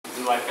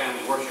Life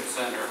Family Worship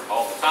Center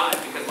all the time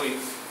because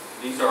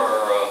these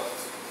are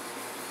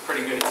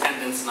pretty good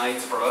attendance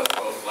nights for us,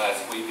 both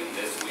last week and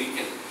this week.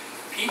 And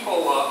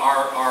people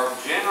are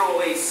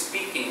generally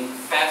speaking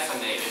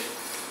fascinated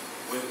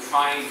with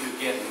trying to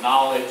get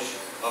knowledge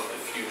of the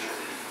future.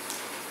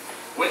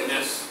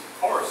 Witness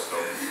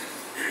horoscopes.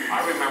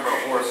 I remember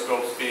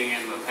horoscopes being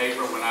in the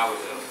paper when I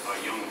was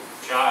a young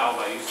child.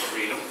 I used to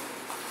read them.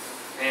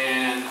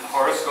 And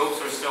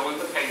horoscopes are still in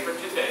the paper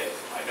today.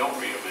 I don't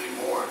read them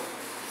anymore.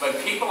 But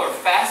people are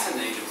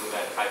fascinated with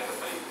that type of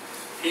thing.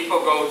 People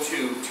go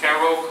to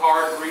tarot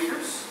card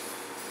readers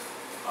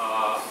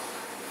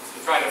to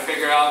try to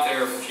figure out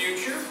their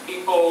future.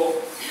 People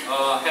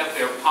have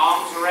their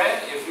palms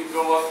read. If you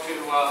go up to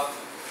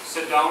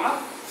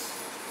Sedona,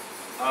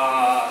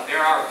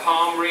 there are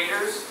palm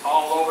readers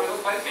all over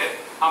the place.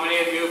 How many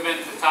of you have been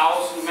to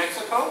Taos, New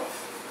Mexico?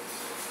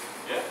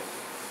 Yeah.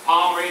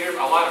 Palm readers,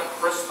 a lot of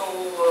crystal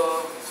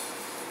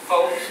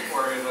folks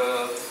where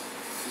you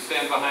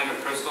stand behind a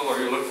crystal or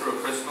you look through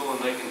a crystal and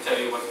they can tell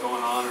you what's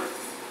going on, or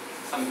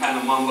some kind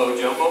of mumbo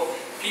jumbo.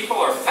 People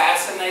are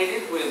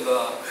fascinated with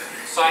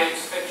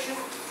science fiction.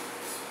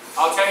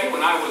 I'll tell you,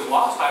 when I was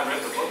lost, I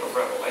read the book of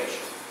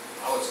Revelation.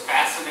 I was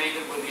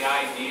fascinated with the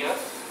idea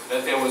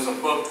that there was a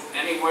book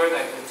anywhere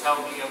that could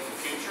tell me of the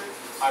future.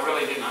 I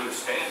really didn't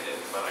understand it,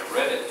 but I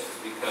read it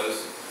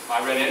because I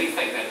read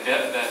anything that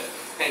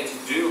had to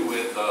do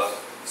with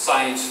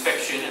science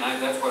fiction, and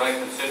that's what I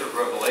considered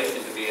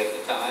Revelation to be at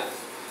the time.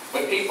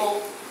 But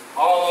people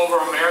all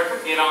over America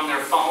get on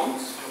their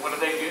phones, and what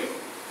do?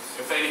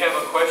 If they have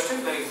a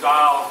question, they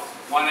dial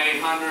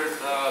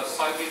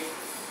 1-800-psychic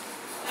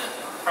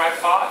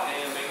crackpot,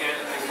 and they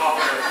call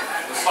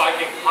the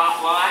psychic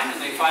hotline,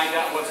 and they find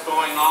out what's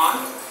going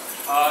on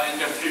in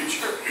their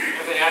future.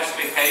 If they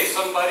actually pay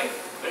somebody,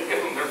 they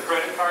give them their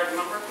credit card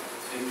number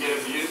and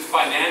get abused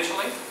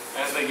financially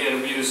as they get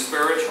abused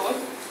spiritually.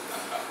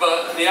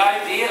 But the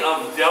idea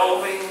of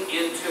delving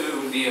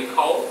into the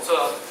occult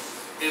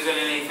isn't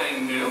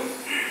anything new.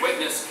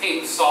 Witness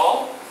King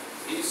Saul.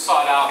 He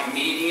sought out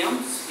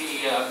mediums.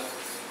 He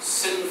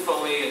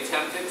sinfully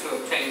attempted to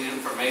obtain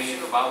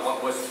information about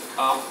what was to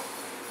come.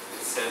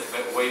 It says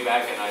way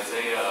back in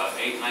Isaiah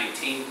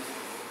 8:19,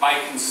 by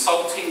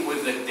consulting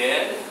with the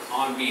dead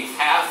on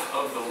behalf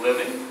of the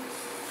living.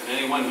 And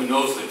anyone who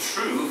knows the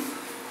truth,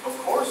 of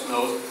course,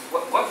 knows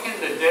what can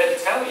the dead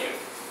tell you?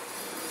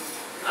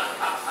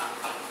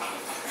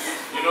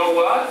 You know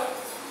what?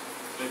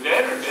 The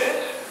dead are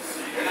dead.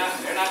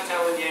 They're not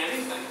telling you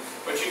anything.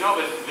 But you know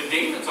that the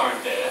demons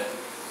aren't dead.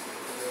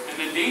 And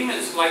the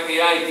demons like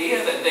the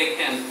idea that they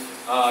can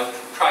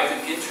try to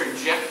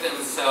interject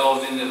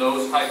themselves into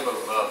those type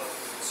of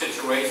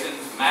situations,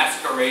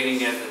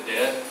 masquerading as the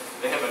dead.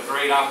 They have a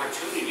great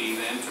opportunity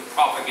then to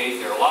propagate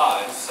their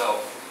lies.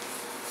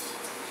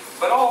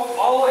 But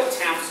all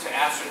attempts to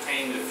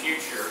ascertain the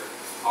future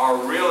are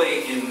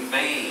really in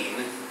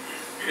vain.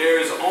 There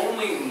is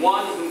only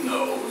one who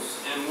knows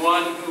and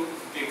one who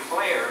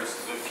declares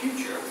the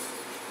future,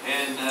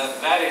 and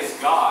that is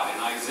God.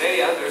 In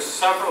Isaiah, there's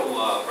several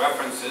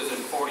references.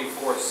 In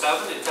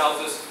 44:7, it tells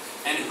us,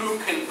 and who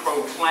can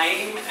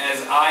proclaim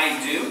as I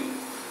do?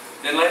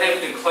 Then let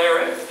him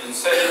declare it and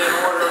set it in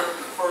order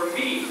for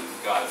me,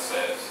 God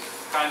says.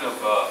 Kind of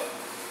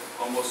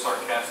almost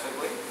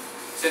sarcastically.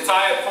 Since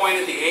I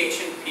appointed the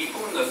ancient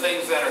people and the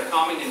things that are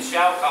coming and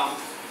shall come,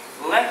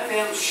 let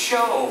them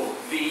show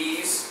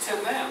these to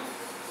them.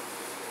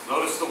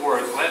 Notice the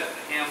words, let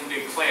him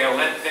declare,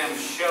 let them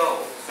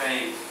show,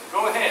 saying,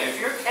 go ahead, if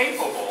you're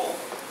capable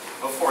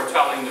of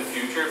foretelling the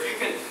future,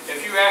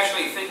 if you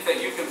actually think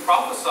that you can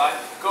prophesy,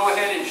 go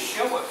ahead and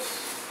show us.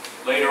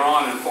 Later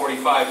on in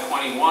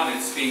 45:21,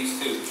 it speaks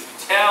to,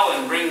 tell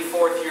and bring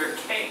forth your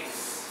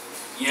case.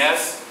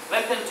 Yes,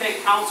 let them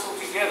take counsel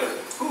together.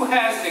 Who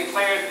has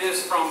declared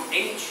this from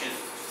ancient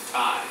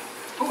time?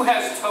 Who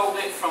has told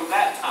it from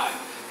that time?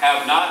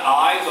 Have not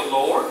I the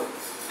Lord?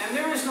 And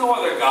there is no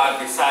other God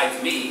besides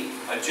me,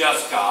 a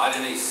just God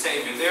and a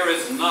Savior. There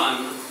is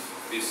none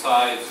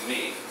besides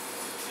me.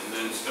 And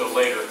then still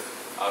later,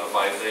 out of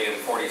Isaiah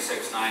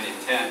 46:9 and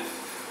 10,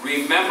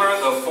 remember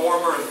the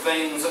former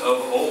things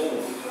of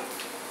old.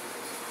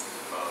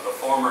 The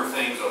former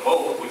things of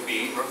old would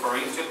be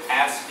referring to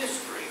past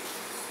history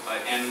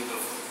and the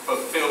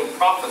fulfilled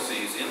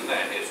prophecies in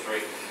that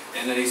history.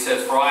 And then he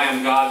says, for I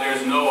am God, there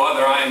is no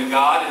other. I am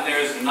God, and there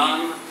is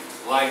none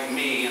like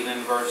me. And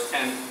then verse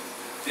 10,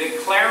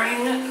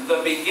 declaring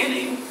the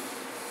beginning,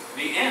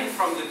 the end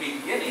from the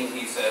beginning,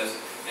 he says,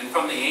 and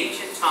from the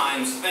ancient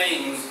times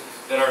things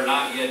that are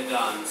not yet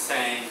done,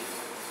 saying,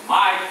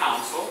 my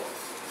counsel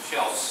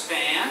shall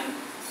stand,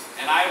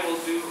 and I will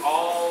do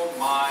all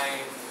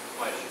my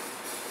pleasure.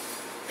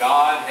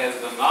 God has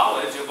the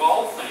knowledge of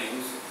all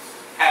things,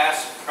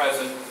 past,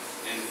 present,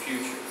 and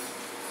future.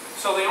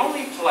 So the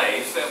only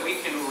place that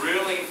we can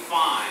really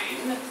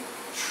find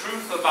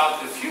truth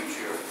about the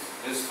future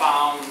is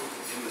found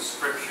in the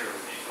Scripture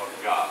of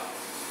God.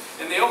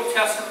 In the Old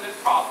Testament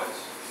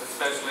prophets,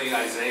 especially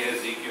Isaiah,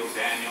 Ezekiel,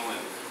 Daniel,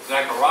 and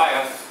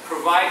Zechariah,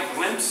 provide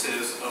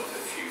glimpses of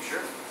the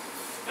future.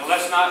 And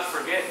let's not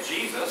forget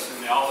Jesus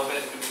in the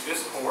Olivet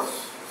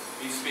Discourse.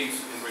 He speaks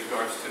in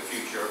regards to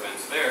future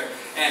events there.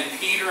 And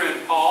Peter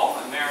and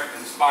Paul, in their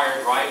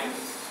inspired writings,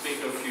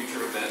 speak of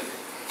future events.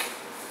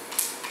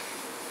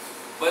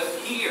 But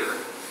here,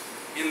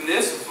 in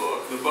this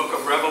book, the book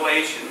of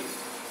Revelation,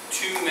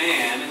 to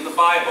man in the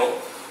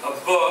Bible, a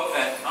book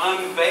that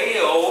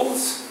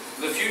unveils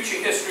the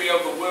future history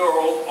of the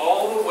world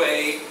all the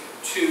way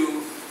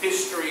to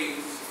history's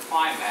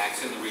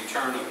climax in the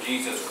return of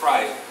Jesus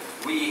Christ.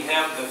 We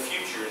have the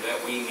future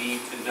that we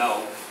need to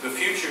know, the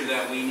future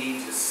that we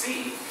need to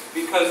see,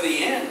 because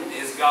the end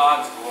is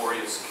God's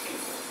glorious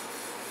kingdom,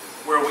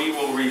 where we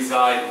will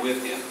reside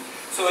with Him.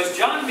 So as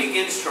John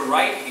begins to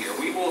write here,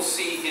 we will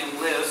see him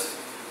list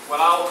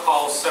what I'll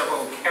call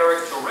several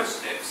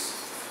characteristics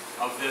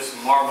of this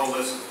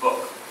marvelous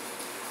book.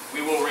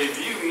 We will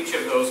review each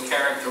of those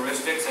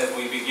characteristics as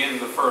we begin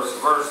the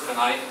first verse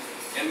tonight,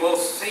 and we'll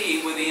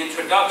see with the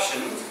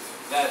introduction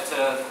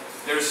that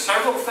there's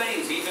several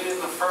things, even in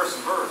the first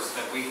verse,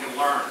 that we can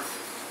learn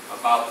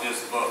about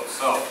this book.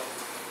 So,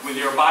 with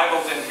your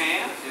Bibles in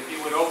hand, if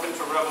you would open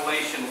to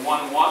Revelation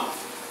 1:1.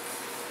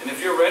 And if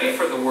you're ready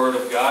for the Word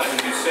of God,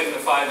 would you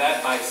signify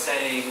that by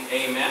saying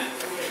Amen? Amen.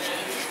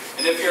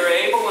 And if you're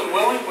able and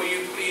willing, will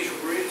you please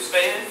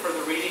stand for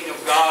the reading of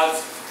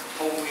God's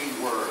holy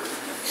Word.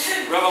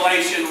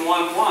 Revelation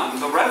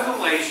 1:1. The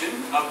revelation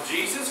of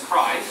Jesus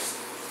Christ,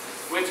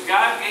 which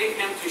God gave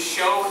Him to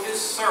show His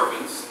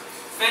servants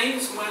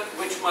things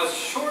which must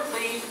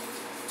shortly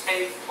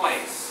take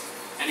place.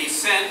 And He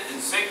sent and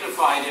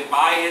signified it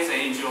by His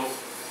angel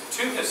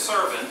to His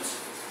servant,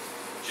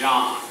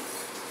 John.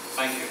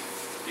 Thank you.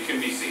 You can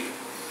be seated.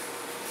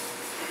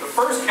 The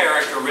first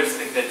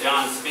characteristic that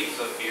John speaks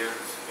of here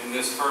in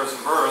this first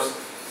verse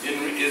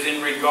is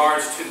in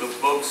regards to the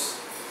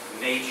book's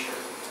nature.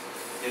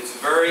 Its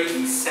very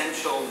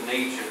essential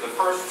nature. The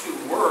first two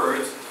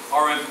words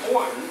are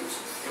important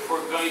if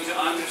we're going to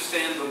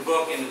understand the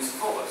book in its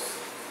fullest.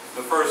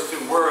 The first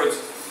two words,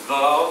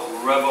 the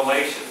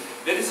revelation.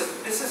 This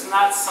is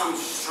not some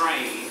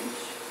strange,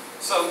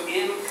 some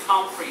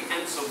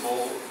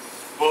incomprehensible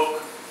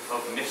book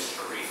of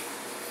mystery.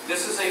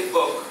 This is a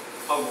book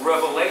of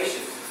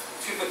revelation.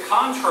 To the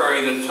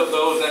contrary to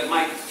those that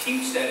might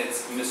teach that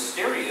it's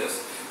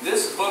mysterious,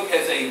 this book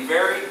has a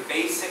very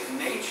basic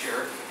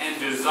nature and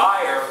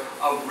desire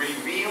of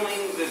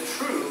revealing the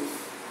truth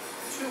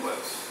to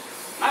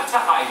us. Not to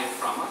hide it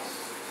from us,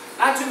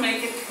 not to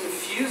make it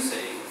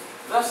confusing.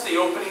 Thus the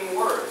opening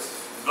words,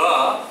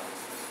 the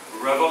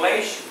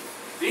revelation.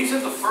 These are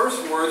the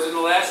first words in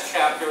the last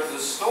chapter of the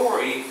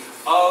story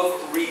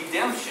of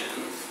redemption.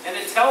 And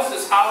it tells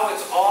us how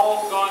it's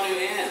all going to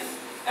end.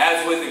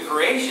 As with the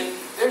creation,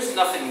 there's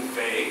nothing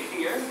vague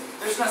here.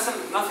 There's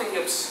nothing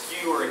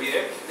obscure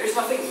here. There's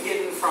nothing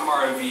hidden from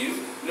our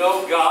view.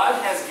 No,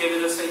 God has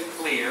given us a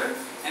clear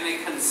and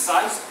a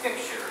concise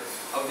picture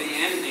of the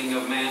ending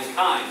of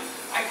mankind.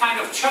 I kind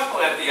of chuckle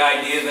at the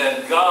idea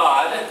that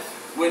God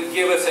would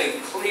give us a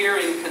clear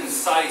and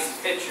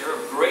concise picture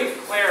of great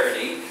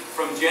clarity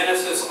from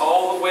Genesis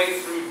all the way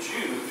through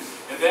Jude.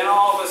 And then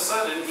all of a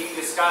sudden, He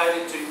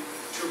decided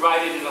to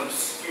write it in an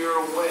obscure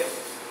way.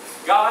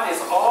 God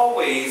is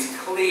always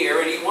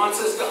clear, and He wants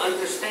us to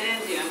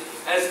understand Him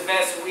as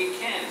best we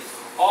can.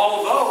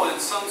 Although in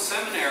some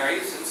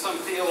seminaries and some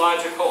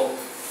theological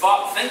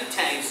think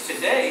tanks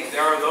today,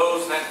 there are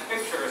those that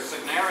picture a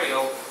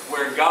scenario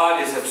where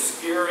God is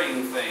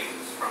obscuring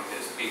things from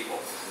His people.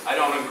 I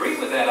don't agree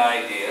with that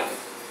idea.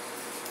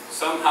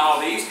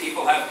 Somehow these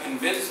people have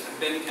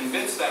been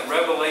convinced that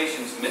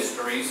Revelation's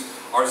mysteries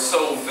are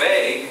so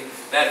vague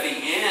that the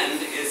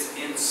end is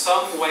in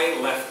some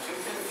way left to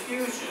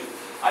confusion.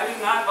 I do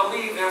not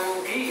believe there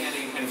will be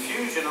any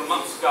confusion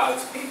amongst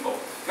God's people.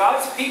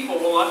 God's people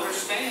will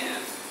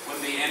understand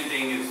when the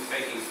ending is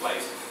taking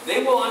place.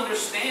 They will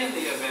understand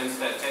the events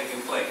that have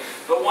taken place.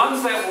 The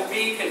ones that will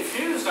be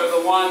confused are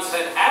the ones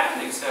that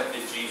haven't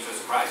accepted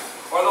Jesus Christ,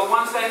 or the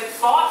ones that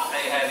thought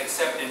they had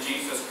accepted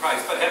Jesus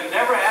Christ, but have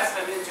never asked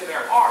Him into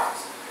their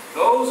hearts.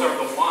 Those are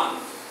the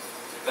ones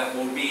that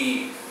will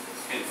be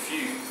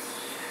confused.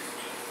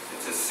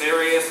 It's a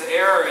serious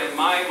error in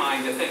my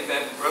mind to think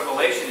that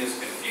Revelation is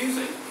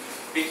confusing,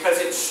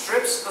 because it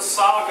strips the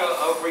saga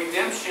of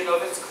redemption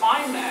of its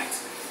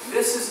climax.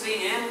 This is the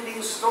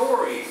ending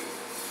story.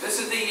 This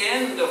is the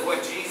end of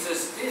what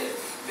Jesus did.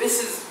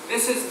 This is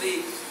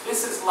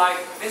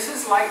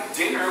like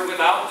dinner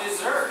without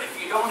dessert.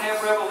 If you don't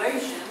have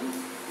revelation,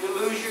 you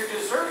lose your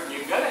dessert.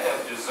 You've got to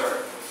have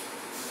dessert,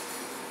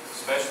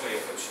 especially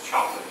if it's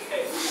chocolate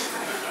cake.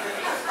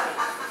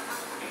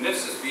 And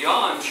this is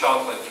beyond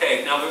chocolate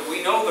cake. Now that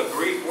we know the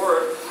Greek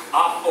word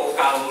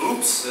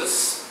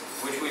apocalypsis,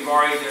 which we've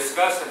already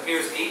discussed,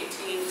 appears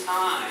 18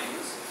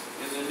 times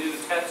in the New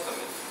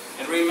Testament.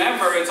 And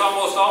remember, it's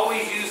almost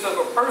always used of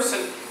a person,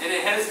 and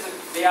it has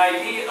the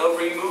idea of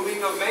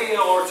removing a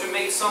veil or to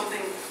make something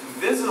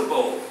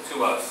visible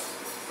to us.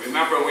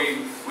 Remember,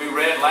 we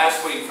read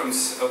last week from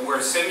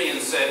where Simeon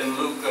said in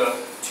Luke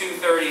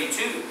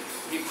 2:32,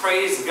 he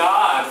praised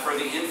God for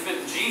the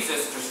infant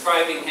Jesus,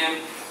 describing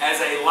Him as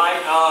a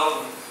light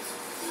of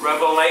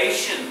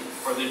revelation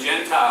for the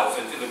Gentiles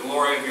and to the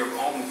glory of your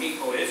own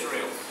people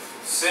Israel.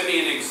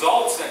 Simeon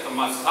exalts that the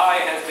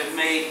Messiah has been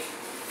made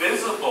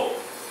visible.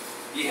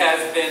 He has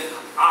been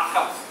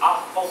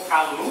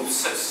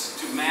apocalypsis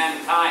to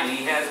mankind.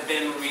 He has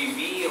been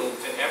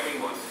revealed to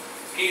everyone.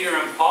 Peter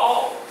and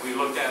Paul, we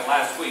looked at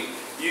last week,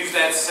 used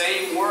that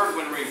same word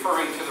when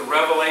referring to the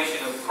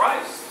revelation of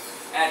Christ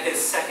at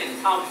his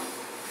second coming.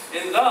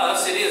 And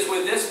thus it is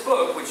with this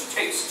book which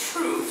takes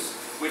truths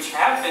which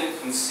have been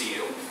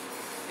concealed,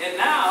 and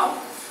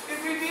now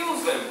it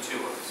reveals them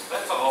to us.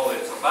 That's all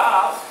it's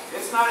about.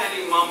 It's not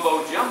any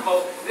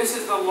mumbo-jumbo. This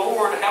is the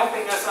Lord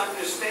helping us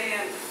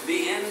understand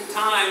the end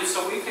times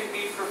so we can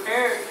be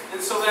prepared and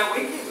so that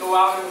we can go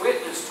out and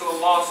witness to a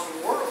lost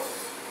world.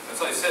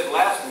 As I said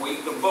last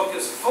week, the book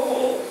is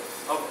full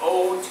of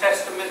Old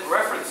Testament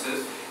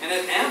references, and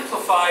it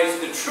amplifies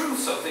the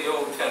truths of the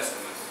Old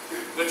Testament.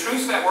 The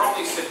truths that were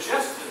only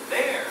suggested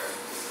there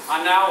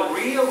are now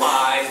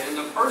realized in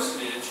the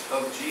personage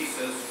of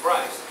Jesus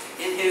Christ,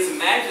 in His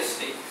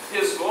majesty,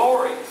 His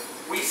glory.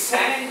 We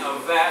sang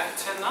of that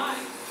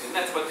tonight, and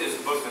that's what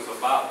this book is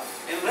about.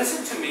 And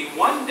listen to me,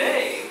 one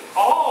day,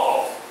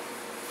 all,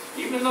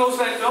 even those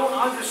that don't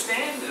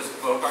understand this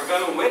book, are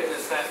going to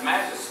witness that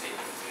majesty.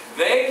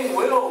 They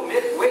will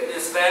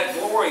witness that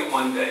glory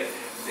one day.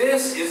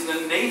 This is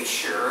the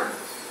nature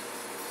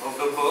of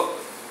the book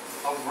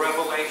of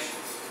Revelation.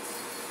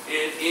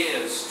 It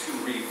is to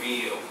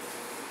reveal.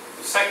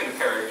 The second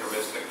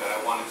characteristic that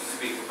I wanted to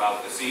speak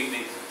about this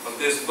evening of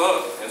this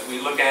book, as we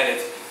look at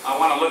it, I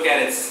want to look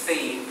at its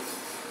theme.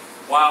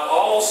 While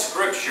all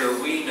Scripture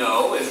we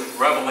know is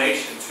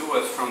revelation to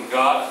us from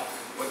God,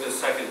 what does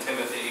 2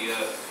 Timothy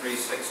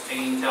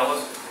 3:16 tell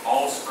us?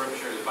 All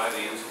Scripture is by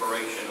the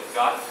inspiration of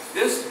God.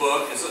 This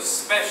book is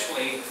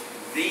especially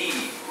the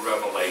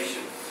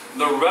revelation.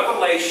 The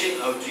revelation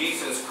of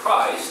Jesus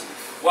Christ.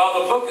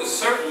 While the book is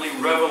certainly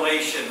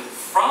revelation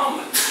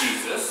from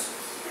Jesus,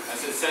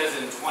 as it says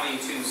in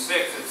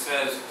 22:6, it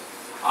says,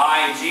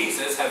 I,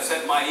 Jesus, have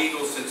sent my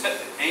angel to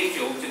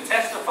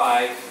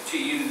testify to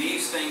you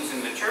these things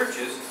in the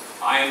churches.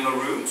 I am the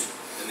root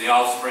and the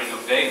offspring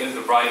of David,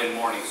 the bright and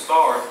morning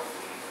star.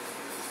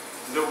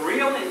 The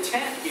real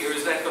intent here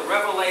is that the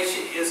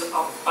revelation is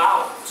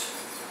about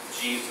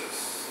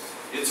Jesus.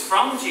 It's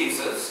from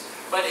Jesus,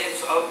 but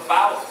it's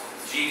about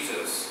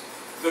Jesus.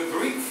 The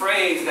Greek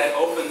phrase that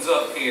opens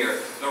up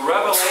here, the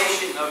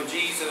revelation of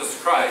Jesus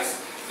Christ,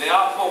 the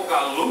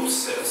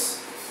apocalypsis,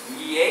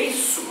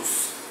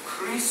 Jesus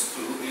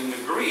Christou in the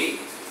Greek,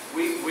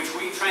 which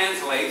we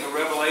translate the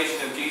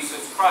revelation of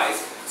Jesus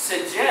Christ,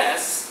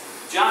 suggests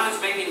John is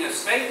making a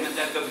statement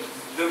that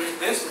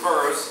this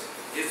verse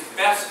is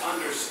best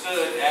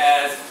understood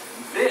as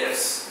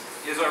this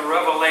is a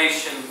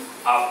revelation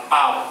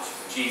about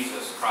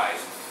Jesus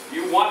Christ.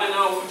 You want to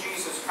know who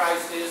Jesus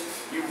Christ is?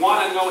 You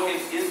want to know Him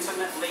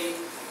intimately?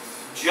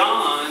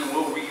 John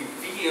will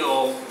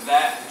reveal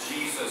that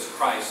Jesus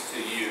Christ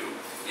to you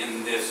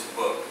in this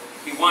book.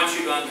 He wants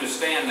you to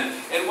understand that.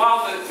 And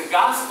while the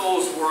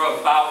Gospels were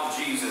about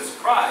Jesus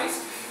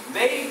Christ,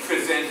 they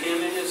present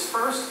Him in His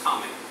first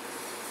coming,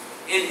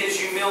 in His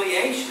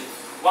humiliation,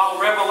 while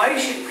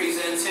Revelation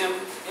presents Him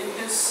in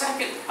His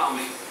second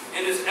coming,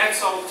 in His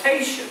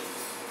exaltation.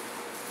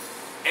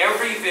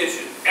 Every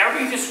vision,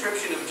 every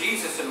description of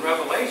Jesus in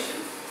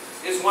Revelation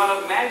is one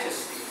of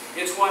majesty.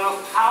 It's one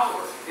of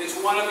power. It's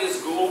one of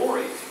His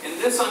glory. And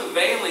this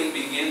unveiling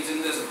begins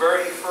in this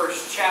very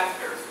first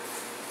chapter.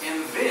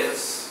 And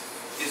this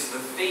is the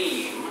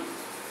theme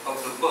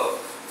of the book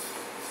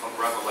of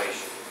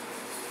Revelation.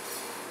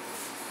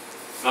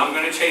 Now I'm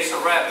going to chase a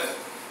rabbit.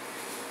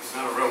 It's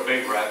not a real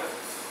big rabbit.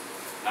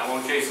 And I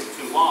won't chase him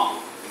too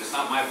long. And it's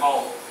not my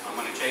fault. I'm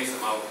going to chase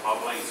him. I'll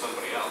blame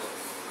somebody else.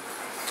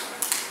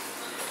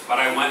 But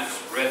I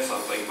once read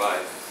something by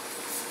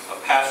a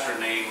pastor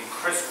named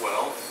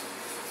Criswell,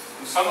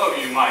 who some of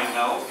you might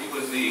know. He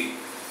was the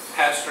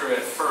pastor at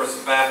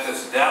First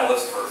Baptist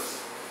Dallas for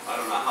I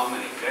don't know how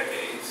many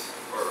decades,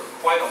 for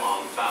quite a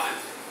long time.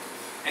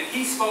 And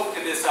he spoke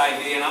to this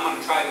idea, and I'm going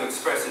to try to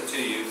express it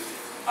to you.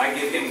 I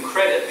give him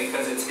credit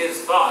because it's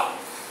his thought.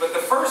 But the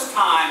first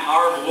time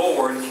our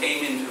Lord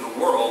came into the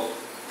world,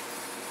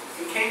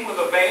 He came with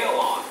a veil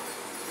on.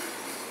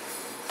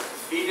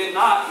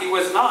 He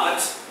was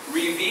not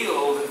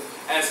revealed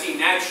as He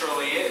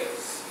naturally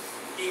is.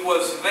 He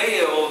was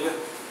veiled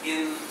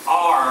in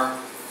our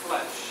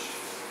flesh.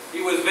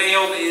 He was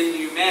veiled in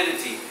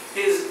humanity.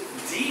 His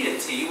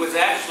deity was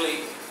actually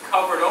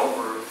covered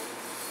over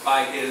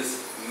by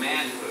His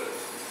manhood.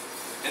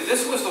 And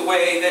this was the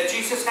way that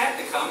Jesus had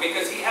to come,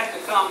 because He had to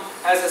come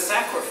as a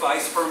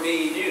sacrifice for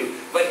me and you.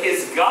 But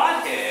His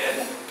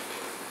Godhead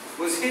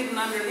was hidden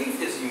underneath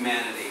His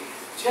humanity.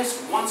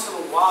 Just once in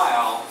a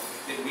while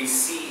did we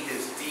see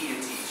His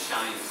deity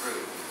shine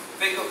through.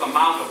 Think of the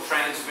Mount of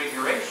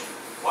Transfiguration.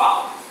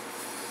 Wow.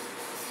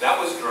 That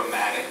was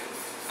dramatic.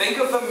 Think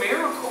of the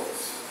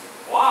miracles.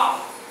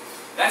 Wow.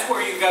 That's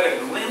where you got a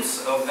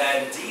glimpse of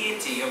that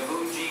deity of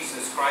who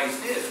Jesus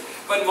Christ is.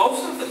 But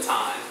most of the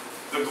time,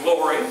 the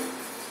glory,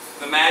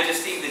 the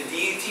majesty, the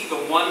deity,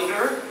 the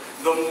wonder,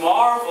 the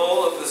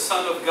marvel of the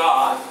Son of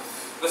God,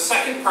 the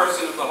second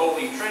person of the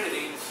Holy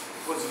Trinity,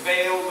 was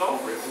veiled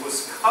over. It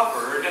was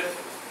covered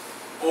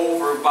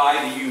over by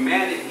the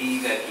humanity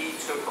that he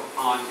took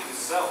upon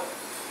himself.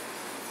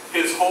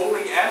 His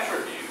holy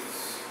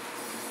attributes,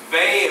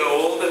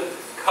 veiled,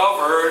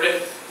 covered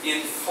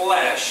in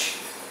flesh,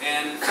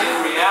 and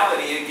in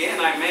reality, again,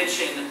 I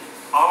mentioned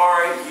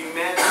our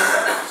humanity.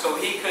 So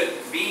he could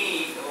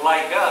be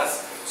like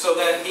us, so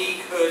that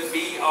he could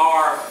be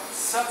our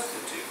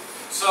substitute,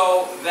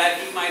 so that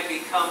he might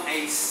become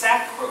a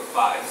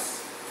sacrifice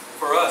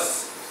for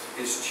us,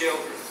 his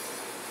children.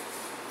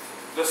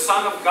 The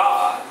Son of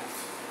God,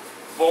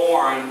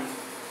 born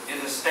in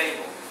a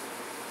stable.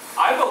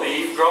 I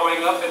believe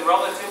growing up in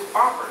relative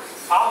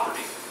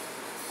poverty,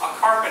 a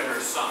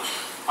carpenter's son.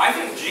 I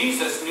think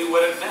Jesus knew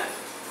what it meant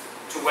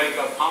to wake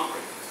up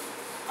hungry.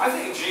 I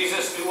think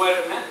Jesus knew what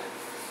it meant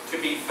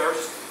to be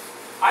thirsty.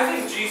 I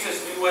think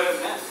Jesus knew what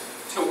it meant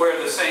to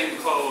wear the same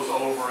clothes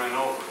over and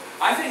over.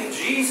 I think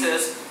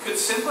Jesus could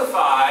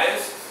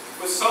sympathize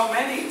with so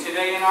many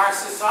today in our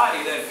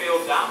society that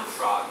feel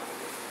downtrodden.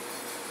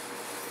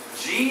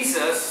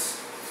 Jesus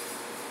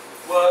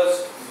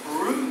was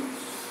bruised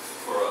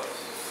for us.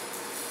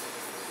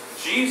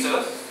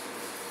 Jesus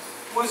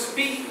was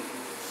beaten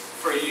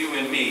for you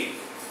and me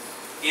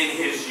in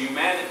his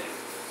humanity.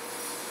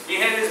 He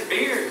had his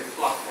beard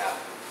plucked out.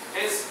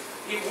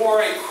 He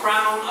wore a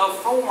crown of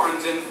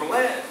thorns and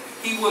bled.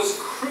 He was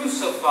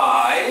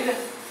crucified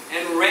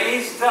and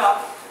raised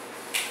up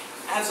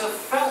as a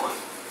felon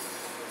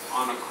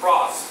on a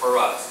cross for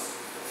us.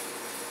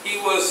 He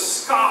was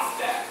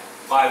scoffed at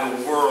by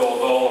the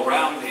world all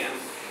around him.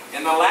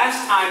 And the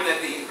last time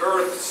that the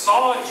earth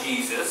saw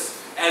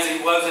Jesus, as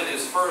he was at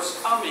his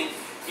first coming,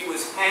 he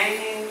was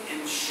hanging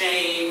in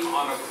shame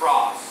on a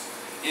cross,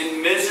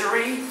 in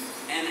misery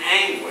and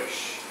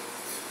anguish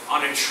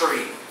on a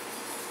tree.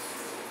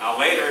 Now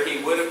later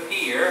he would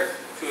appear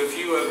to a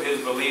few of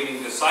his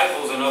believing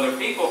disciples and other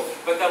people,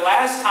 but the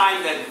last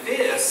time that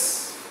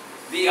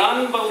the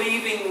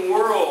unbelieving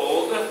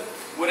world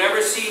would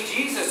ever see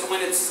Jesus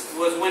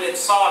was when it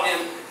saw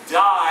him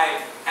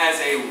die as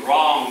a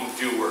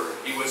wrongdoer.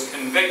 He was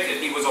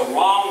convicted. He was a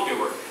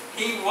wrongdoer.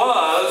 He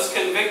was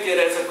convicted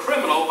as a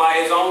criminal by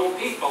his own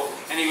people,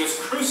 and he was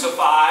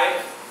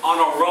crucified on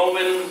a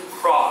Roman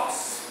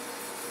cross.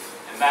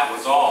 And that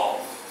was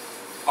all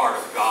part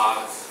of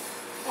God's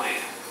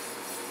plan.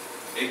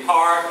 A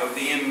part of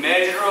the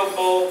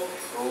immeasurable,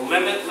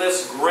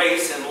 limitless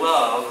grace and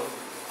love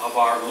of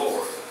our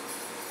Lord.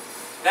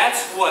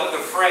 That's what the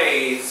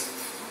phrase,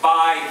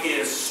 "by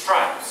his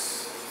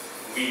stripes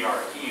we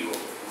are healed,"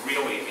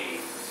 really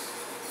means.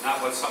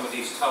 Not what some of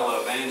these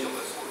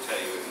televangelists will tell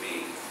you it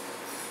means.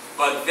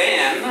 But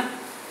then,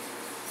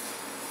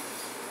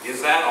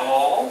 is that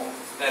all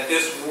that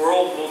this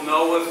world will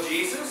know of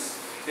Jesus?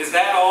 Is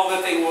that all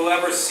that they will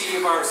ever see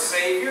of our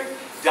Savior,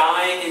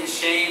 dying in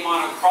shame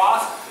on a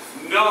cross?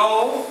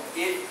 No,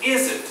 it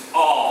isn't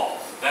all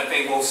that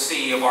they will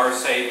see of our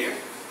Savior.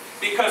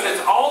 Because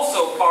it's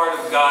also part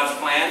of God's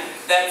plan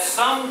that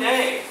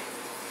someday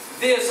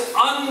this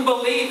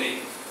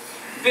unbelieving,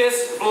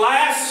 this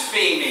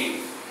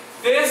blaspheming,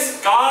 this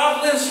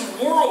godless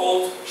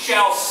world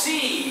shall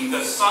see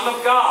the Son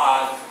of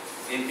God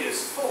in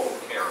his full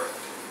character.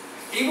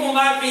 He will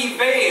not be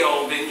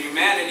veiled in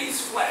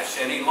humanity's flesh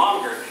any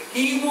longer.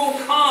 He will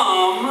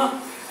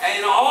come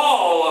in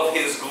all of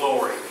his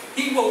glory.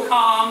 He will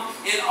come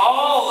in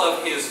all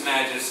of his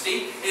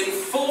majesty, in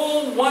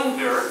full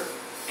wonder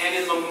and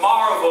in the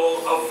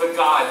marvel of the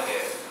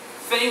Godhead.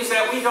 Things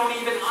that we don't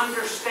even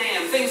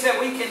understand, things that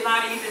we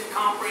cannot even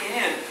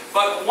comprehend.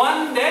 But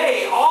one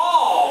day,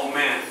 all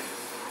men,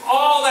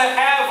 all that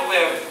have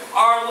lived,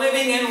 are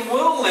living and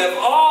will live,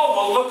 all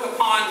will look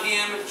upon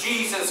him,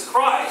 Jesus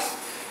Christ,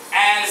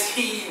 as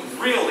he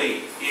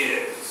really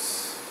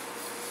is,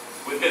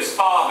 with his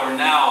Father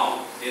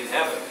now in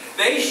heaven.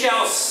 They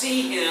shall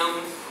see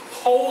him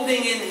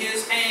holding in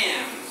his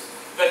hands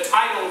the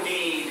title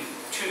deed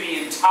to the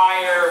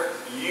entire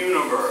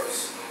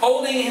universe.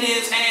 Holding in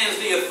his hands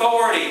the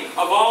authority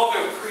of all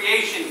the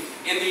creation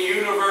in the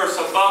universe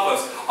above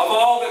us, of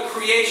all the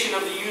creation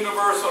of the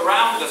universe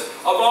around us,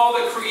 of all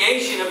the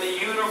creation of the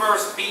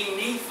universe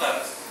beneath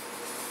us.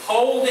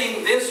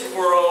 Holding this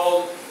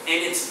world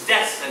and its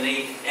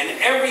destiny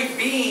and every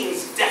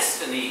being's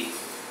destiny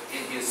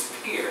in his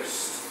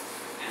pierced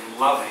and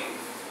loving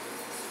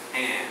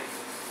hand.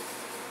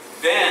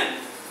 Then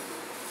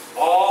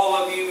all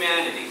of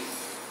humanity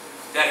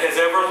that has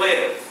ever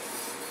lived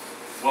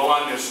will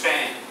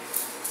understand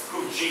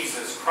who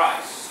Jesus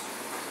Christ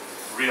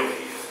really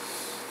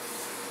is.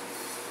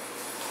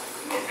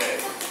 Okay,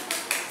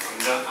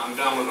 I'm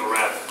done with the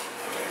rabbit.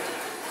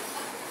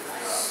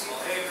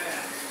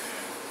 Amen.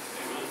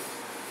 Amen.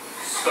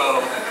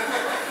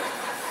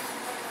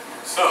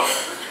 So,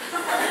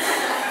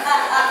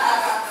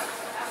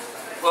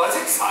 well, it's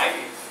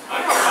exciting. I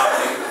don't know about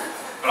you,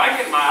 but I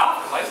get in my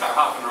office, I start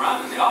hopping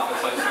around in the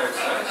office, I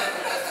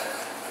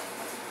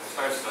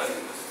start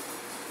studying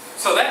this.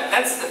 So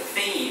that's the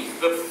theme.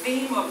 The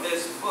theme of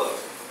this book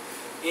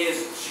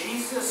is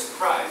Jesus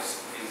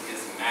Christ in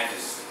His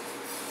majesty.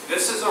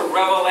 This is a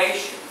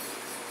revelation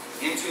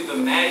into the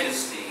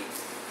majesty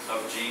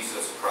of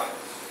Jesus Christ.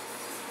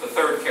 The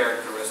third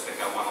characteristic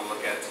I want to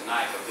look at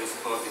tonight of this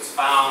book is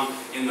found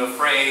in the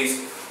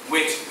phrase,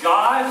 which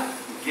God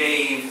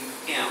gave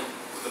Him,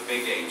 with a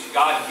big H.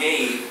 God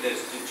gave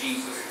this to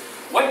Jesus.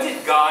 What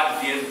did God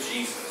give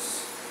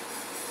Jesus?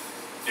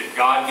 Did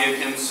God give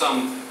Him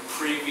some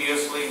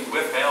previously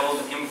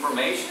withheld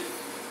information?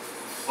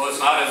 Well, it's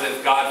not as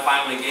if God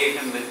finally gave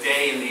Him the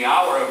day and the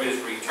hour of His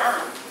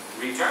return,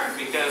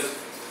 because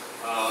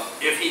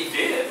if He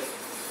did,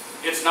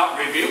 it's not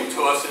revealed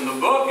to us in the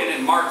book. And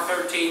in Mark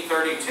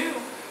 13:32,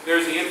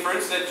 there's the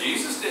inference that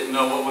Jesus didn't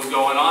know what was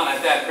going on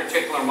at that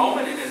particular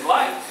moment in His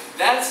life.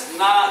 But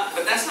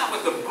that's not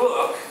what the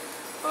book,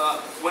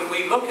 when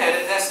we look at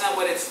it, that's not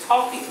what it's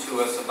talking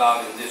to us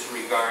about in this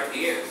regard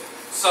here.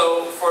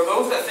 So for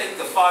those that think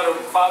the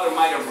Father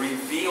might have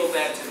revealed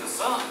that to the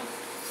Son,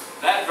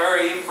 that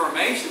very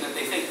information that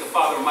they think the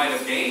Father might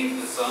have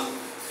gave the Son,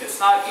 it's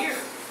not here.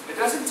 It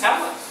doesn't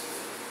tell us.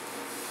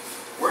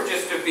 We're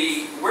to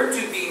be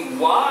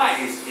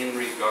wise in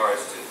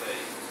regards to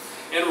things.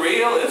 And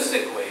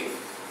realistically,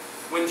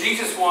 when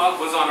Jesus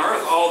was on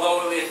earth,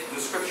 although the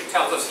Scripture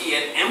tells us He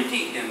had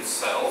emptied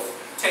Himself,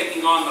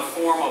 taking on the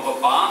form of a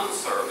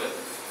bondservant,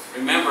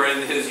 remember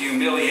in His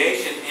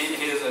humiliation in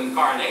His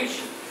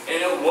incarnation, and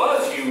it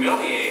was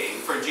humiliating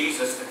for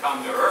Jesus to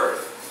come to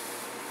earth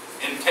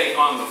and take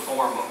on the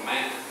form of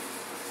man.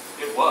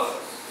 It was.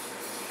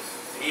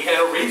 He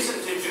had a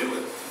reason to do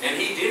it. And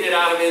He did it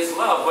out of His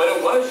love, but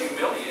it was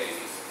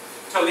humiliating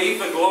to leave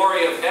the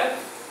glory of heaven.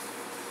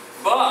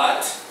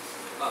 But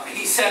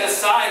He set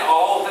aside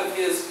all of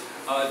His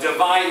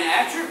divine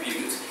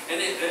attributes.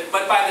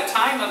 But by the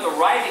time of the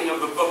writing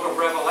of the book of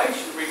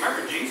Revelation,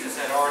 remember, Jesus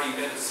had already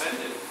been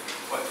ascended,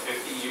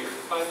 50 years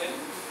by then?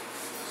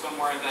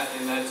 Somewhere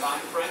in that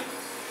time frame.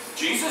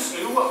 Jesus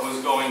knew what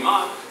was going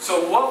on.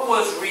 So what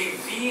was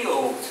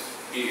revealed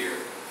here?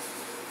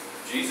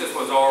 Jesus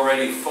was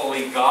already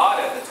fully God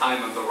at the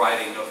time of the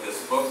writing of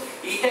this book.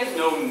 He had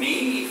no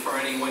need for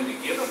anyone to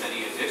give Him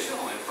any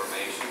additional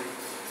information.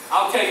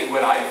 I'll tell you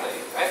what I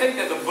think. I think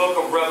that the book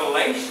of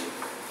Revelation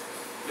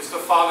is the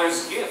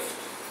Father's gift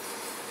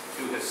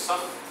to His Son.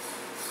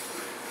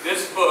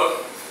 This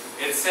book,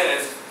 it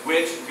says,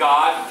 which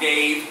God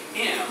gave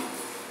Him.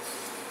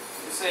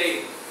 It's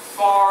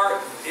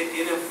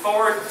in a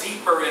far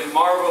deeper and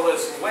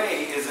marvelous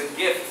way is a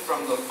gift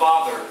from the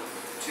Father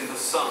to the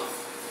Son.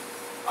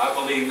 I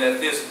believe that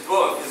this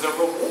book is a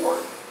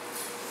reward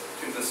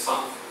to the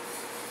Son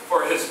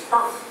for His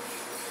perfect,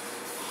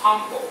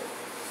 humble,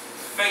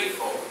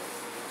 faithful,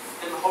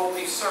 and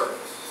holy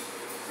service.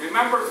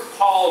 Remember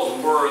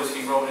Paul's words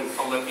he wrote in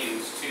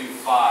Philippians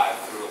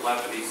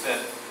 2:5-11. He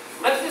said,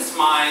 "Let this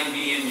mind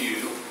be in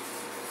you,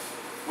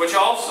 which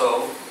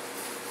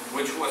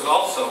was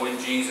also in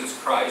Jesus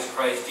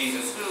Christ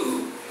Jesus,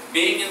 who,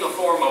 being in the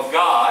form of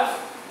God,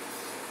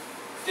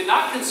 did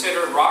not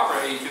consider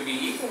robbery to be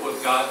equal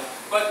with God,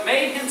 but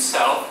made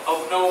Himself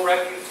of no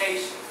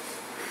reputation,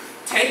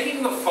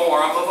 taking the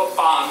form of a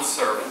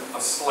bondservant,"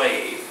 a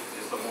slave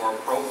is the more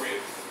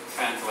appropriate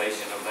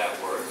translation of that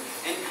word,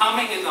 "and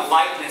coming in the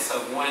likeness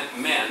of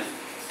men,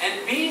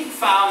 and being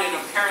found in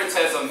appearance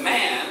as a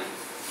man,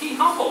 He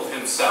humbled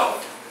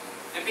Himself,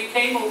 and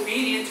became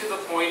obedient to the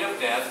point of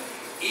death,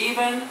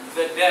 even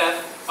the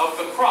death of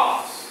the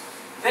cross."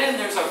 Then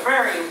there's a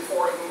very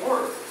important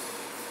word.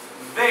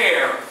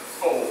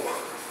 Therefore.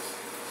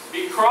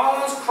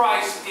 Because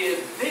Christ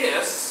did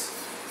this,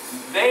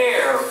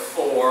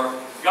 therefore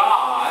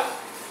God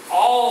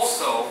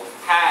also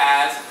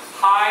has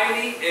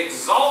highly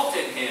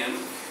exalted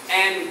Him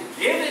and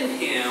given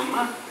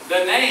Him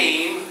the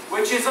name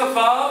which is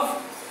above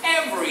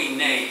every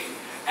name.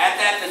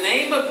 At the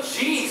name of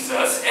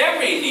Jesus,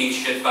 every knee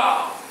should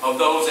bow, of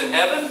those in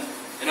heaven,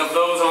 and of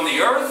those on the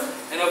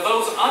earth, and of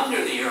those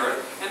under the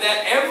earth, and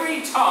that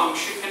every tongue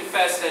should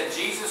confess that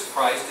Jesus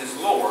Christ is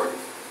Lord,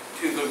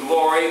 to the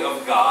glory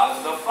of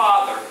God the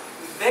Father.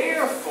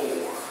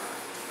 Therefore,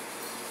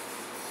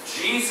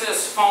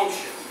 Jesus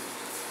functioned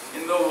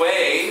in the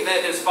way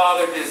that His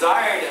Father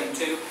desired Him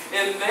to,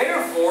 and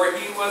therefore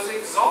He was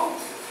exalted.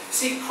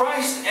 See,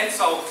 Christ's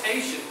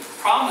exaltation,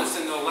 promised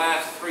in the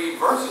last 3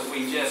 verses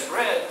we just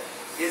read,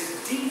 is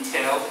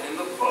detailed in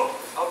the book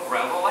of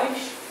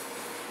Revelation.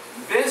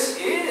 This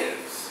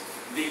is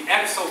the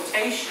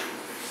exaltation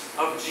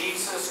of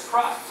Jesus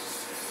Christ.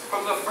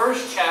 From the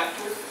first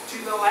chapter to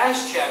the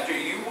last chapter,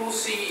 you will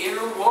see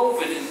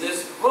interwoven in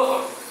this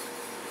book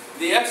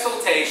the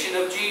exaltation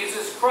of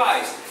Jesus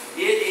Christ.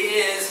 It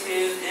is,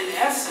 in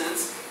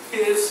essence,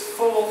 His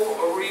full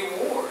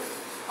reward.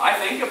 I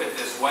think of it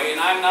this way, and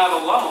I'm not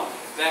alone,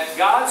 that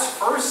God's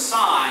first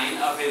sign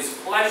of His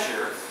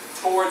pleasure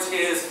towards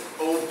His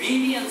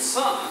obedient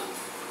Son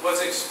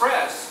was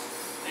expressed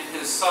in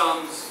His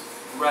Son's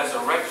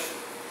resurrection.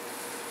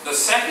 The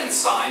second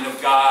sign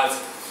of God's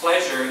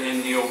pleasure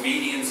in the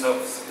obedience of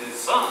His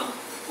Son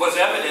was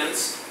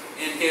evidenced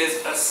in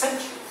his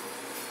ascension.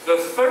 The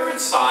third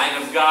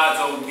sign of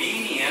God's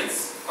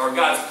obedience, or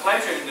God's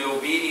pleasure in the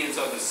obedience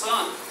of the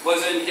Son,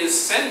 was in his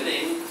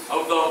sending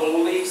of the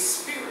Holy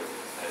Spirit,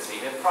 as he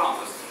had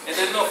promised. And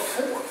then the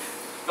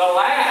fourth, the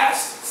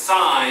last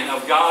sign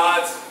of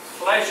God's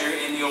pleasure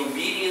in the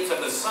obedience of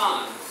the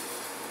Son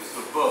is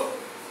the book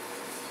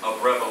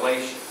of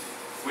Revelation,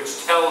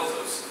 which tells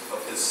us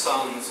of his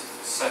Son's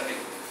second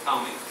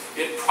coming.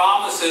 It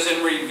promises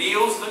and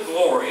reveals the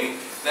glory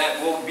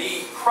that will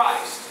be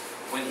Christ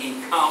when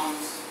he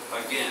comes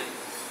again.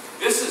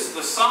 This is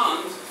the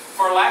Son's,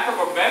 for lack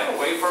of a better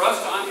way for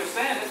us to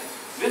understand it,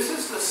 this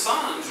is the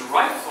Son's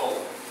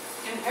rightful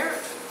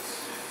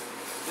inheritance.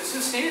 This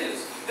is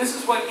his. This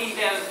is what he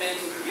has been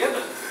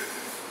given.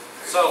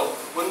 So,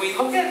 when we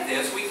look at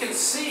this, we can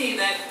see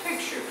that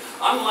picture.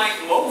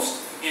 Unlike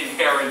most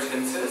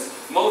inheritances,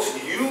 most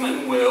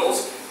human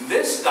wills,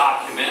 this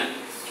document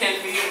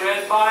can be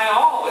read by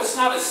all. It's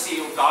not a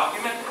sealed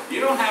document.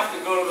 You don't have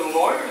to go to the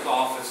lawyer's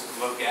office to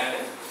look at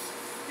it.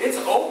 It's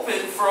open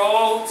for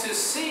all to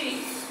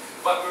see.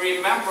 But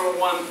remember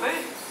one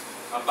thing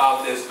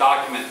about this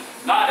document.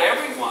 Not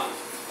everyone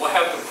will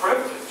have the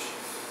privilege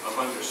of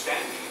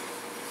understanding it.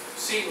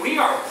 See, we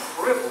are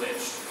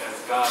privileged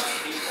as God's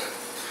people.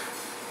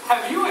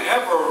 Have you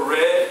ever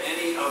read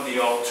any of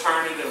the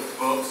alternative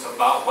books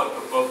about what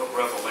the book of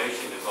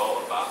Revelation is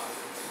all about?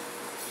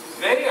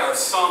 They are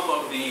some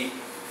of the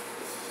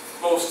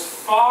most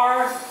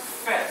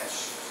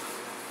far-fetched.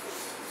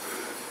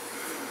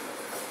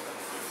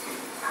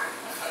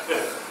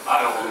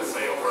 I don't want to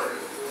say a word.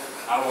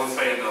 I won't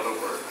say another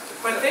word.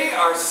 But they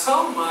are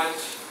so much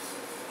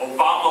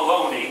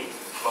Obama-loni,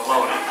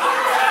 baloney,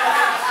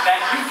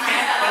 that you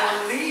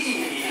can't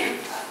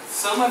believe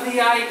some of the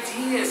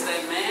ideas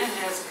that man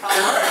has come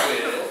up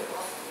with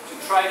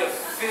to try to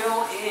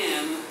fill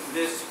in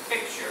this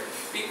picture.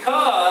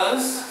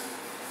 Because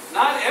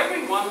not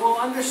everyone will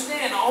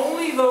understand.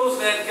 Only those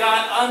that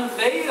God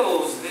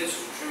unveils this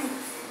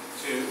truth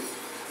to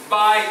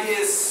by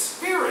his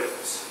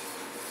Spirit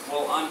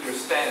will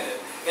understand it.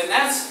 And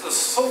that's the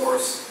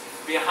source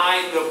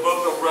behind the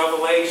book of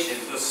Revelation.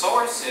 The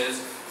source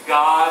is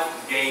God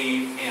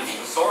gave him.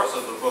 The source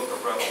of the book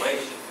of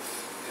Revelation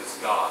is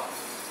God.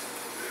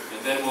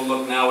 And then we'll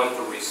look now at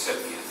the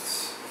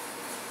recipients.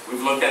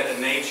 We've looked at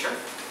the nature,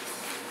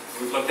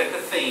 we've looked at the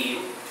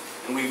theme,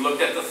 and we've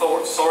looked at the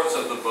source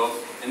of the book.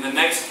 And the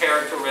next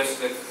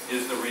characteristic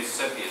is the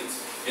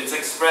recipients. It's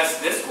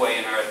expressed this way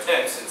in our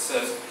text. It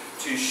says,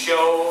 to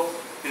show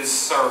his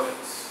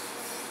servants,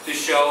 to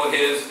show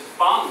his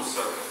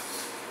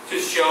bondservants, to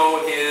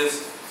show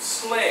his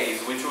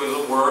slaves, which was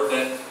a word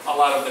that a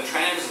lot of the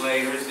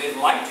translators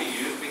didn't like to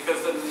use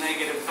because of the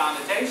negative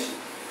connotation.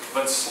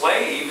 But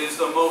slave is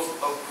the most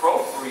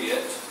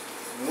appropriate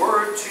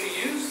word to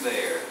use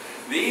there.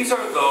 These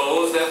are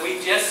those that we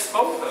just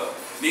spoke of.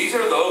 These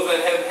are those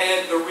that have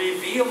had the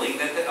revealing,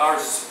 that are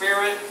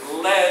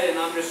Spirit-led and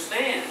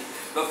understand.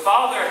 The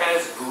Father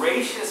has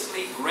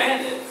graciously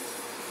granted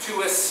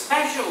to a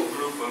special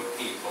group of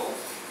people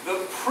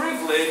the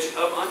privilege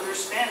of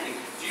understanding.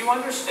 Do you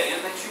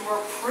understand that you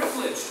are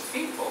privileged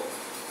people?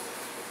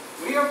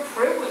 We are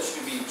privileged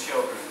to be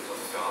children of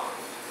God.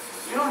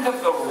 You don't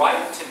have the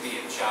right to be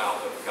a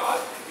child of God.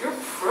 You're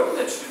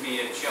privileged to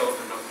be a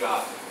children of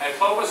God. At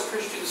Clovis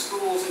Christian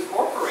Schools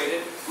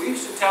Incorporated, we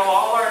used to tell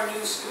all our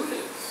new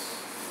students,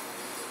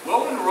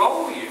 we'll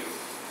enroll you.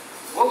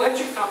 We'll let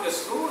you come to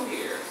school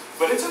here.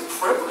 But it's a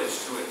privilege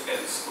to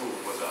attend school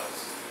with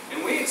us.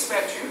 And we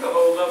expect you to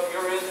hold up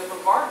your end of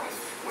the bargain.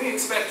 We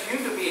expect you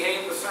to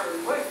behave a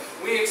certain way.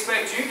 We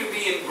expect you to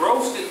be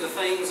engrossed in the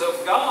things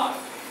of God.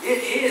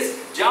 It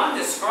is, John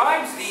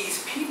describes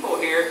these people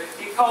here,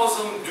 he calls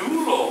them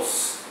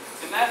doulos.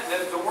 And that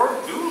the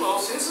word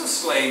doulos is a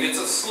slave. It's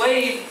a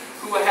slave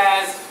who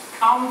has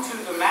come to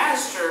the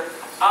master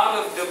out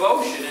of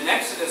devotion. In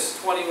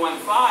Exodus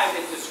 21:5,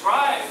 it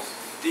describes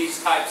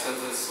these types of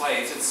the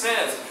slaves. It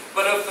says,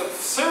 but if the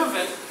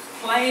servant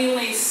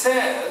plainly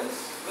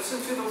says,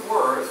 listen to the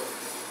word,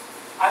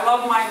 I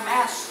love my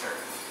master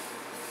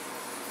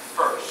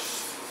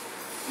first,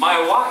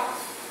 my wife,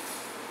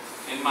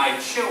 and my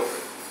children.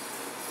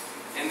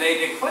 And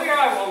they declare,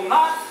 I will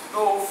not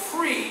go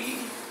free,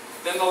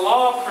 then the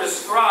law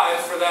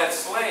prescribes for that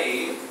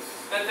slave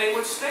that they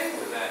would stay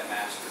with that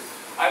master.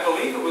 I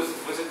believe it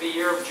was it the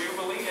year of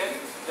Jubilee, Eddie?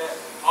 That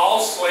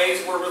all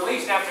slaves were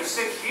released. After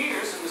 6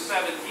 years, in the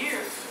 7th year,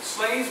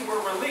 slaves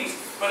were released.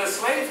 But a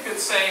slave could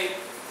say,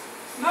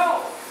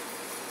 no,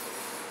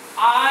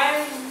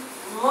 I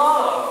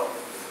love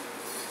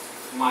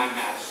my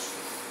master.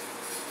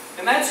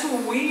 And that's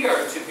who we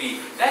are to be.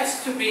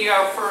 That's to be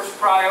our first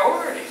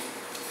priority.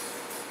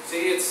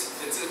 See,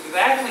 it's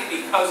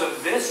exactly because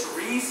of this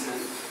reason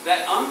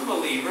that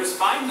unbelievers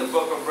find the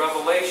book of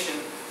Revelation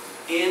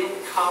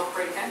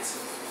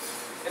incomprehensible.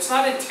 It's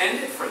not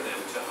intended for them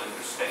to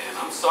understand.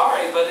 I'm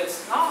sorry, but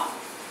it's not.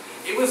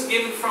 It was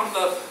given from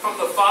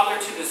the Father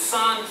to the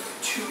Son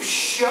to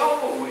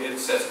show, it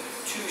says,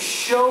 to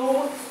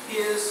show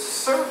his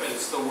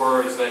servants, the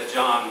words that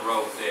John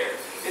wrote there.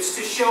 It's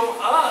to show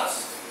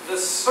us the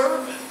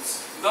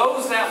servants,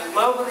 those that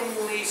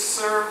lovingly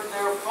serve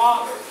their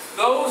Father,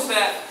 those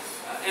that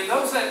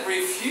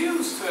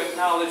refuse to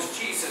acknowledge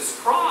Jesus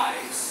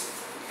Christ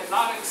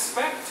cannot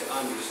expect to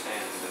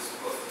understand this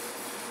book.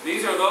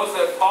 These are those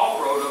that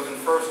Paul wrote of in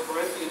 1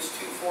 Corinthians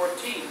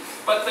 2:14.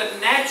 But the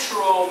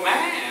natural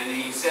man,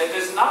 he said,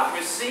 does not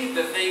receive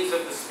the things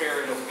of the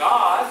Spirit of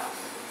God,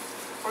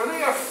 for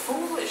they are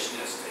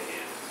foolishness to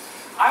him.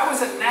 I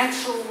was a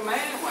natural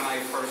man when I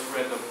first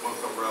read the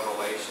book of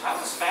Revelation. I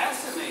was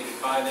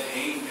fascinated by the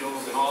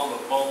angels and all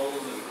the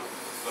bowls and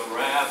the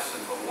wraths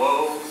and the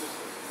woes.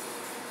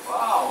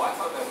 Wow, I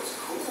thought that was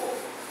cool.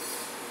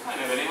 I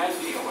didn't have any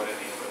idea what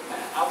any of it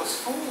meant. I was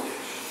foolish.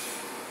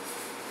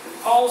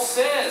 And Paul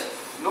says,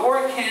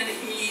 nor can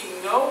he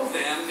know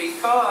them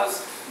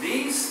because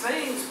these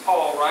things,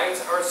 Paul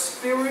writes, are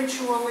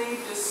spiritually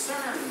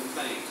discerned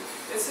things.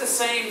 It's the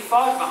same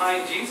thought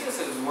behind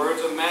Jesus'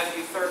 words of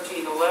Matthew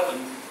 13:11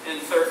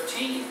 and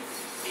 13.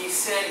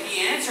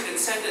 He answered and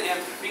said to him,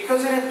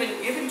 because it has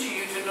been given to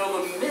you to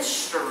know the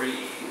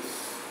mysteries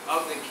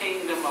of the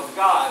kingdom of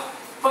God,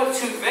 but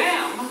to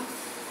them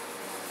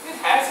it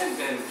hasn't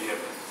been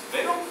given.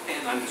 They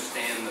can't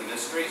understand the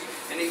mysteries.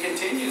 And he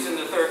continues in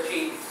the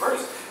 13th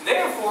verse.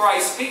 Therefore I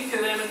speak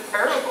to them in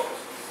parables,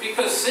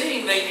 because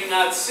seeing they do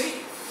not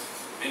see,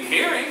 and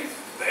hearing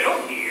they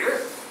don't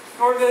hear,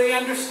 nor do they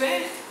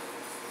understand.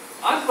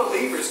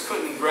 Unbelievers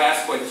couldn't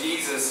grasp what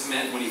Jesus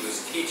meant when he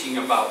was teaching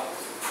about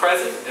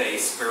present-day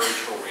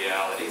spiritual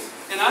realities.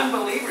 And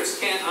unbelievers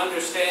can't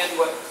understand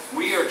what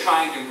we are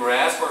trying to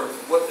grasp, or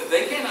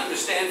they can't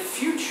understand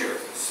future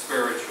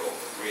spiritual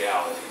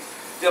realities.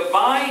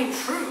 Divine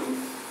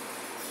truth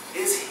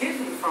is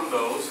hidden from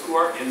those who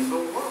are in the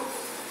world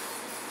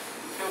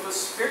until the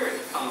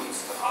Spirit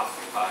comes to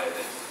occupy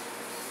them.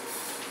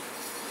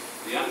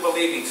 The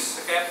unbelieving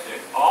skeptic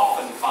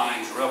often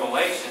finds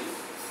revelation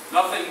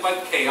nothing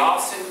but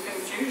chaos and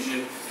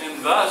confusion,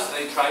 and thus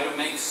they try to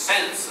make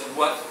sense of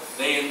what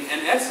they,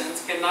 in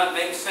essence, cannot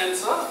make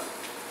sense of.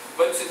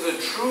 But to the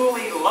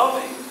truly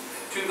loving,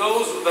 to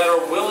those that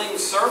are willing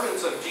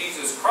servants of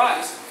Jesus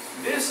Christ,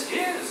 this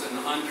is an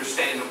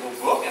understandable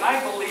book, and I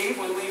believe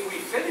when we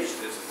finish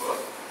this book,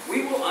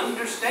 we will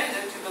understand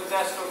it to the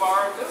best of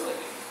our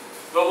ability.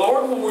 The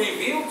Lord will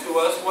reveal to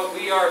us what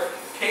we are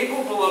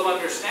capable of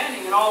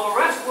understanding, and all the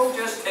rest will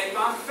just take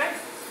on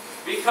faith.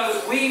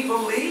 Because we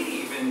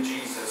believe in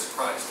Jesus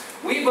Christ.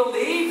 We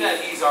believe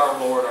that He's our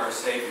Lord, our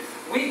Savior.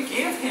 We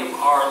give Him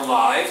our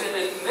lives, and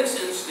in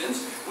this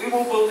instance, we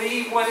will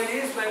believe what it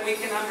is that we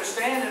can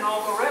understand, and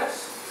all the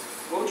rest.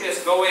 We'll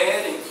just go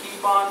ahead and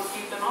keep on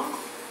keeping on.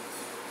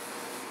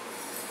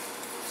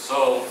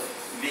 So,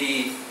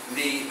 the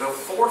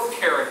fourth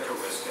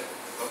characteristic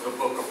of the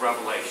book of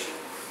Revelation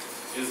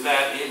is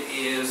that it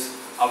is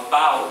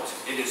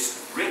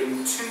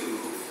written to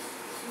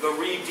the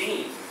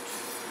redeemed,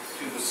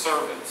 to the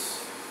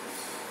servants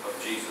of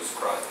Jesus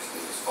Christ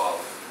and His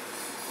Father.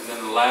 And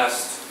then the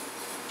last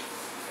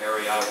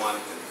area I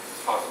wanted to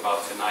talk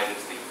about tonight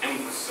is the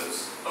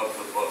emphasis of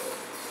the book.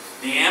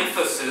 The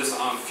emphasis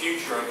on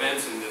future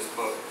events in this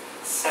book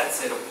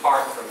sets it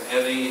apart from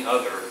any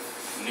other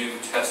New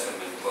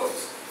Testament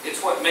books.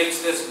 It's what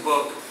makes this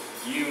book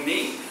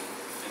unique,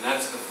 and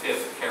that's the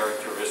fifth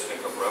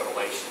characteristic of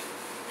Revelation.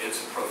 It's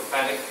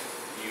prophetic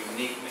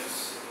uniqueness.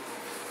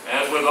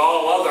 As with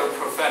all other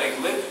prophetic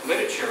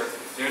literature,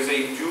 there's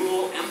a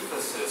dual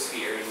emphasis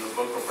here in the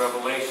book of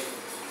Revelation.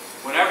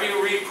 Whenever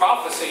you read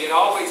prophecy, it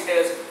always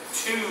has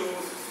two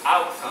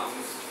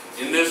outcomes.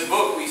 In this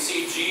book, we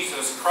see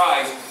Jesus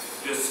Christ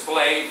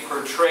displayed,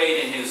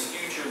 portrayed in His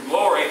future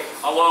glory,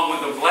 along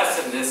with the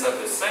blessedness of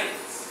His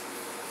saints.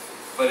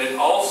 But it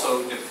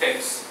also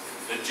depicts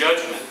the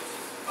judgment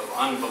of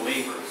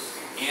unbelievers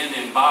in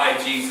and by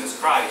Jesus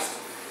Christ,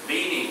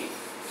 leading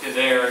to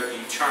their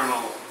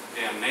eternal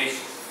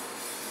damnation.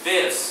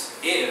 This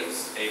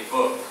is a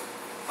book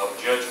of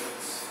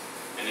judgments,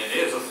 and it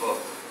is a book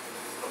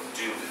of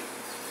doom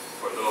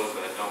for those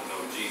that don't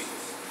know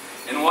Jesus.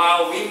 And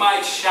while we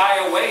might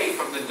shy away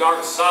from the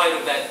dark side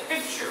of that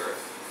picture,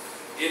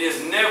 it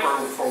is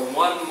never for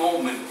one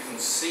moment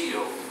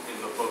concealed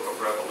in the book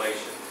of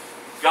Revelation.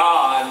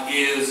 God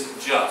is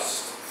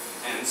just,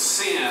 and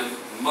sin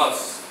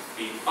must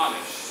be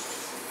punished.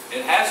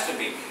 It has to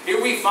be.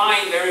 Here we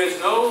find there is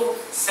no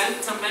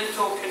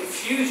sentimental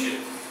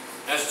confusion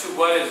as to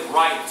what is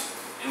right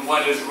and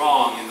what is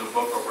wrong in the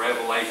book of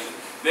Revelation.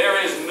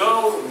 There is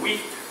no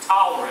weak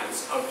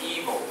tolerance of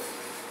evil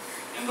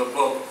in the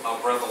book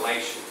of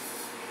Revelation.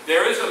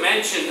 There is a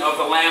mention of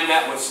the Lamb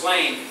that was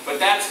slain, but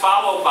that's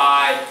followed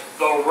by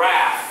the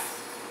wrath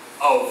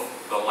of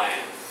the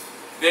Lamb.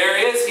 There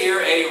is here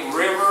a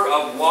river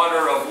of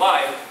water of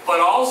life, but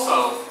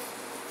also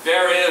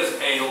there is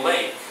a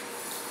lake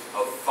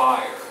of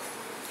fire.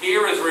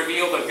 Here is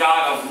revealed a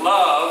God of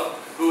love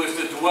who is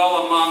to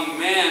dwell among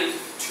men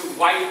to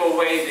wipe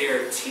away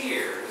their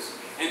tears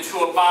and to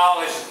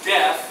abolish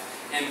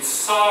death and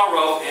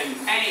sorrow and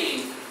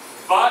pain.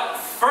 But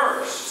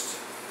first,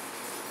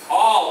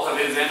 all of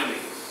His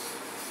enemies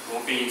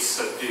will be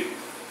subdued.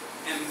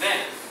 And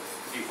then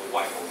He will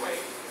wipe away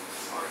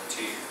our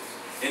tears.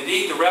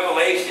 Indeed, the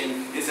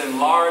revelation is in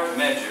large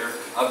measure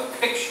a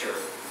picture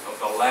of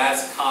the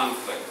last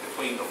conflict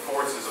between the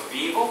forces of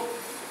evil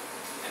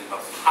and the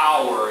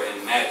power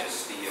and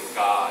majesty of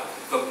God.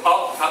 The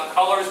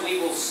colors we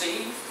will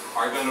see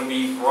are going to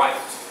be bright.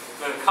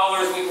 The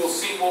colors we will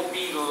see will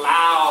be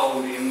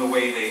loud in the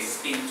way they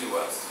speak to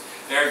us.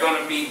 They're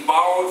going to be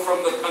borrowed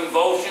from the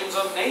convulsions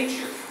of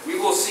nature. We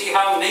will see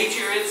how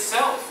nature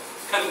itself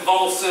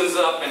convulses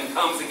up and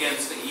comes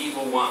against the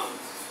evil ones.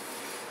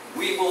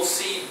 We will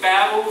see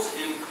battles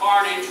and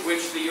carnage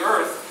which the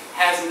earth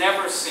has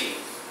never seen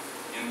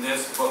in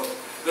this book.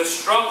 The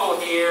struggle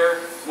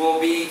here will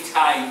be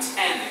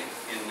titanic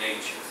in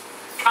nature.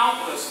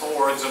 Countless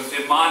hordes of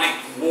demonic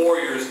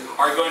warriors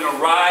are going to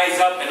rise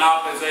up in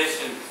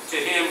opposition to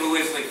Him who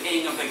is the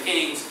King of the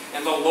kings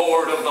and the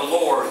Lord of the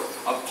lords.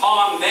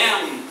 Upon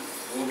them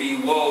will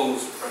be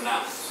woes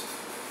pronounced.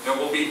 There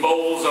will be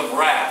bowls of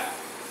wrath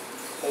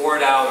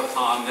poured out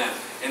upon them.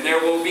 And there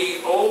will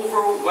be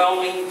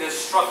overwhelming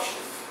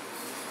destruction.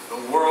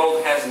 The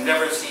world has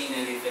never seen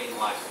anything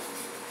like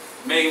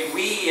it. May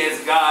we as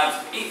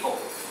God's people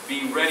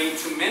be ready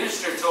to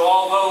minister to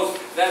all those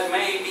that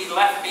may be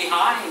left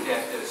behind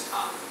at this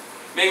time.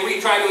 May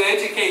we try to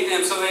educate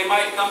them so they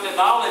might come to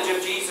knowledge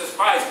of Jesus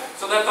Christ,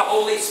 so that the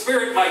Holy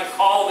Spirit might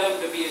call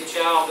them to be a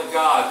child of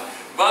God.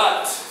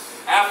 But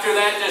after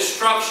that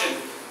destruction,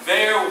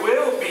 there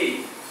will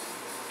be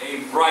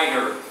a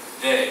brighter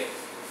day.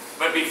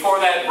 But before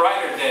that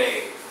brighter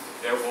day,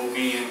 there will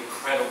be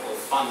incredible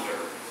thunder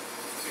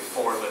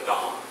before the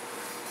dawn.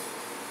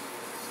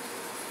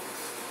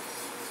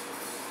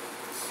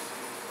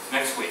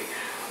 Next week,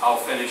 I'll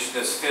finish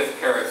this fifth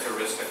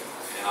characteristic,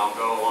 and I'll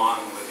go on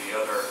with the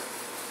other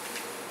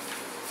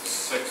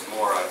 6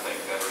 more, I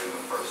think, that are in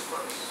the first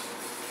verse.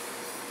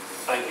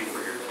 Thank you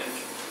for your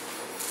attention.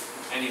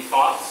 Any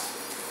thoughts?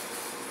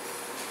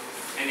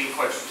 Any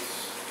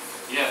questions?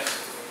 Yes?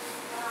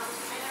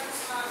 I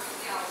noticed on,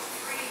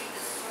 3,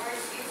 the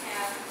source you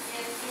have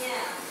in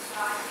Him,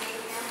 God made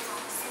Him,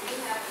 and you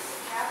have this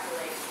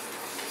encapsulate.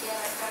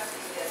 Yeah, I've got the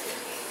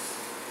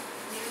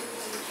New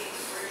King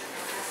James Version,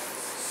 and that's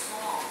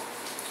small.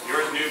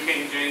 Yours New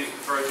King James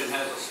Version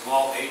has a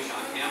small h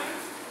on Him.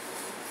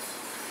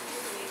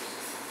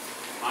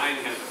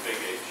 Mine has a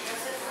big H.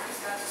 That's it, mine's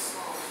got the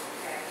small.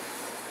 Okay.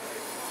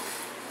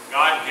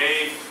 God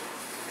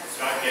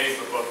gave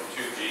the book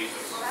to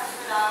Jesus. Well, that's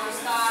what I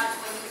always thought, is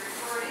when you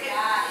refer to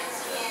God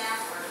as Him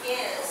or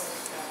His,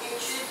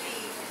 it should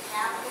be in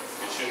capitals.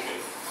 It should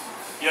be.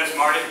 Yes,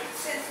 Marty?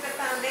 Since the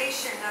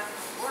foundation of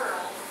the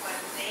world, when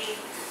they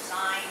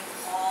designed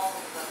all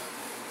the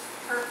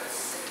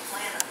purpose and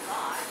plan of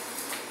God,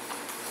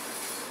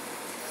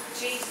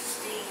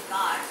 Jesus being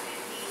God, did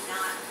He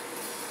not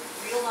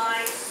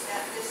realize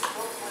that this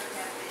book would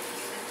have been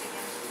given to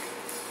Him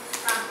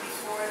from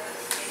before the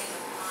beginning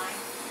of time?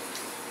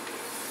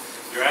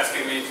 You're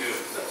asking me to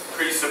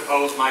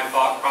presuppose my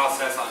thought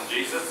process on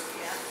Jesus?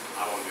 Yeah.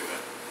 I won't do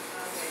that.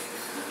 Okay.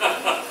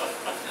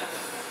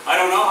 I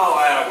don't know how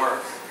that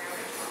works.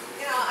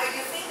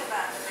 You think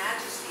about the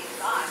majesty of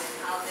God and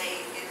how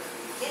they, in the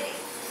beginning,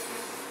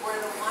 were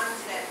the ones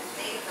that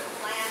made the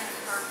plan and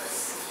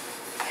purpose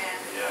and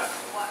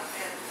what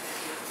and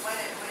when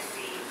it would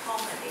be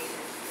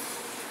culminated.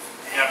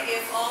 And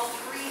if all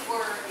 3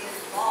 were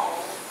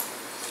involved,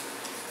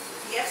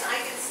 yes, I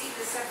can see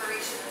the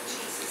separation of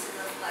Jesus in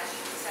the flesh,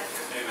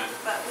 etc. Amen.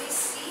 But we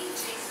see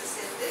Jesus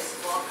in this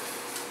book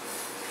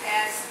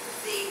as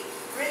the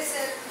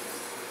risen,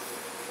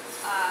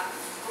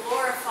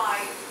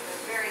 glorified,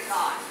 very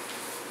God.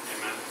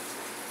 Amen.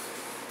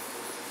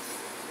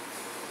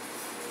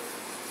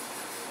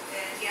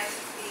 And yes,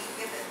 he's being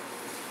given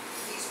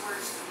these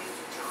words to you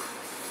to John.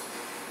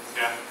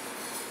 Yeah.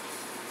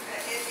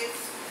 It's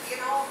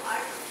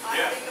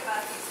I think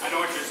about these things. I know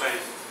what you're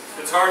saying.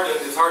 It's hard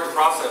to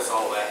process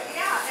all that.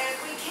 Yeah, and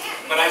we can't.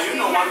 But I do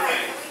know one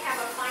thing. We have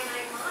a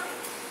finite mind.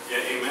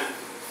 Yeah, amen.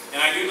 And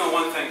I do know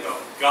one thing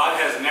though. God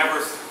has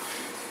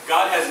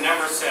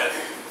never said,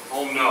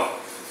 "Oh no,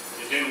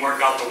 it didn't work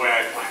out the way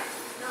I planned."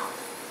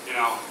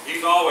 No.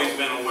 He's always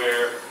been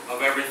aware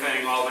of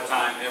everything all the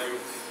time.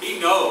 He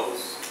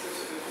knows.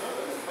 It's not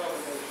an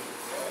accommodation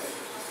of Christ, it's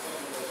a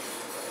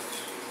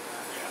combination of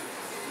Christ.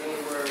 In other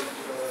words,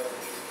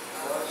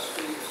 God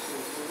speaks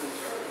in human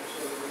terms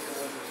so that we can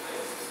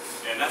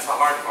understand. And that's the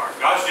hard part.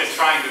 God's just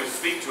trying to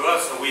speak to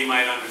us so we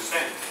might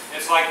understand.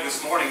 It's like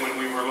this morning when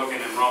we were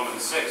looking in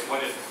Romans 6.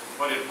 What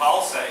did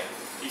Paul say?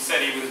 He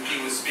said he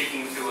was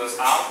speaking to us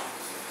how?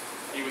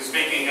 He was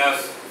speaking to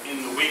us in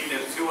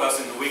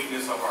the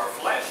weakness of our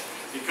flesh.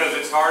 Because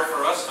it's hard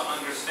for us to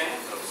understand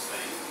those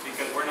things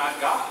because we're not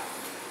God.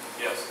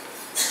 Yes?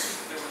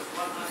 There was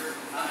 109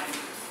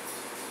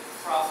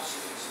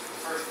 prophecies the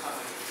first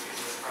coming of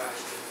Jesus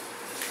Christ.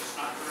 This is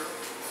not true.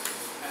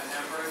 And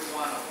every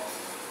one of them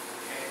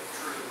came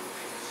true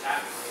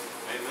exactly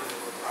the way they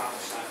were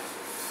prophesied.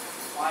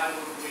 Why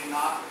would we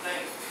not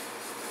think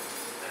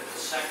that the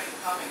second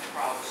coming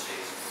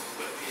prophecies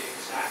would be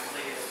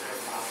exactly as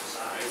they're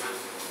prophesied?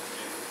 Amen.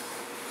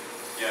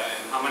 Yeah,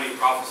 and how many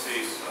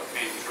prophecies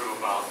came true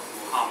about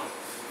Muhammad?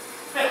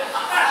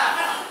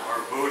 Or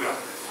Buddha?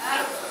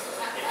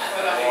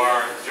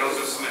 Or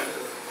Joseph Smith?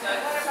 What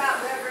about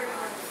Reverend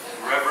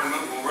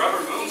Moon?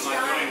 Reverend Moon's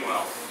not doing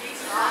well. He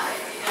died.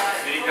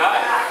 Did he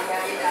die?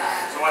 Yeah, he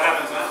died. So what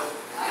happens now?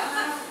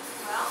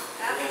 Well,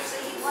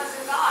 obviously he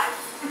wasn't God.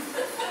 He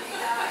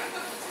died.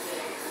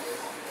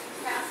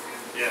 Pastor,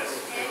 Yes.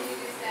 and you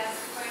just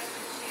asked a question,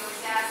 she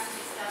always asks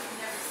me stuff,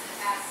 and never said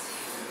ask you,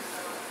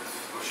 so.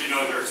 Well, she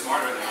knows you're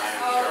smarter than I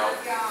am, Oh,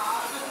 Cheryl.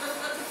 God. No,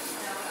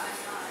 I'm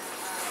not.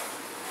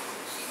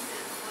 She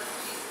says, was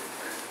Jesus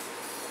perfect?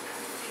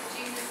 Did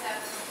Jesus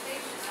have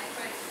temptation? I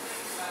tried to think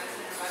about it,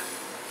 and I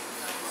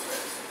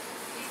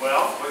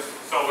Well,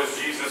 was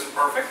Jesus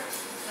perfect?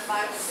 The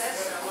Bible says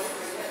so. But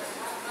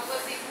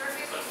was he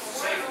perfect But before,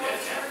 same or was he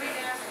did, yeah. perfect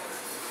afterwards?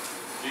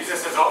 Jesus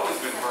has always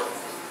been perfect.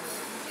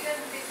 She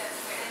doesn't think that's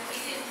fair, and he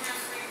didn't have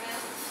free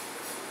will?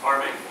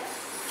 Pardon me?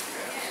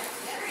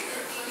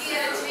 He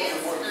had a chance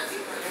to not be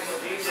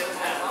perfect. He didn't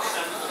have the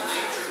sinful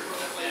nature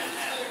that man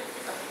had.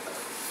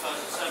 Because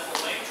the sinful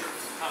nature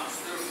comes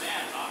through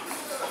man, not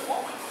a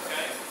woman,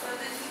 okay? So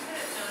then he could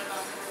have known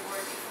about the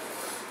reward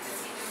before, because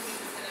he knew he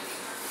was going to be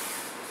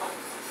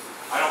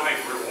punished. I don't think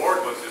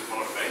reward was his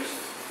motivation.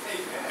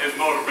 His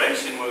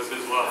motivation was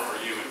his love for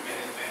you and me.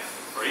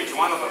 For each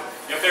one of them.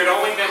 If there'd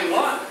only been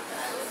one,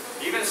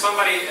 even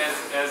somebody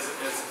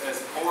as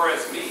poor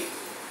as me,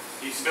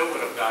 he still would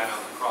have died on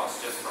the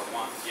cross just for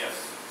one. Yes.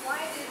 Why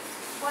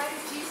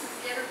did Jesus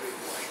get a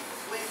reward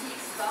when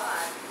he's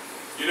God?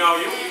 You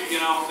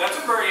know, that's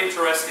a very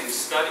interesting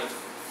study.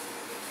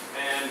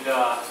 And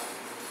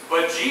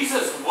but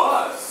Jesus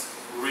was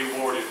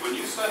rewarded when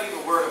you study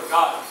the Word of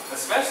God,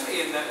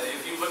 especially in that.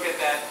 If you look at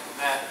that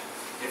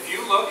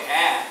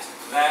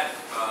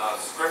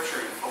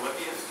scripture in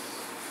Philippians,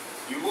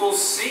 you will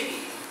see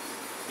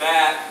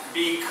that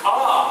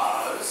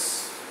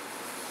because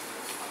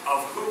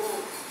of who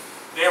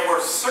there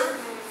were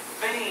certain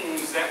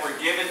things that were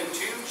given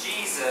to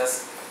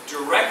Jesus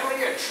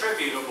directly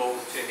attributable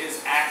to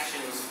his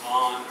actions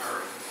on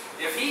earth.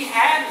 If he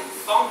hadn't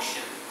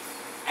functioned,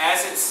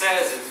 as it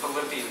says in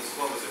Philippians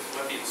 2,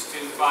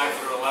 5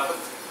 through 11,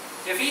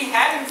 if he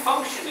hadn't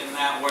functioned in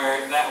that way,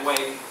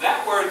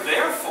 that word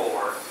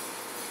therefore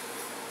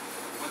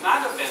would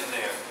not have been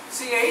there.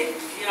 See,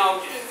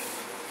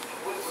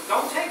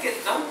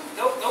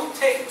 don't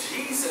take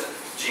Jesus.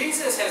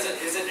 Jesus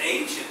is an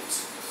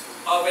agent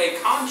of a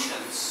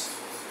conscience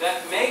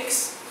that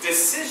makes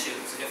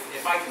decisions,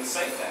 if I can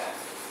say that.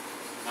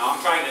 Now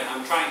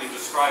I'm trying to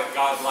describe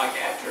God-like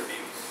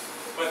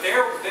attributes, but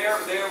there's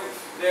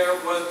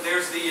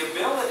the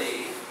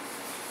ability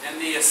and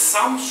the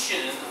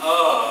assumption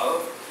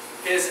of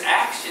his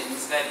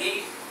actions that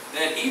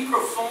he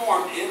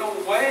performed in a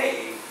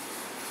way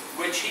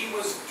which he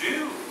was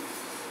due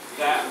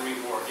that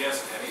reward.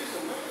 Yes, Eddie? He's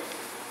a man.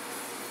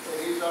 And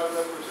he's our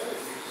representative.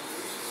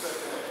 He's the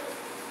second man.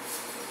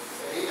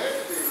 And he had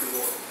to be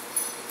rewarded.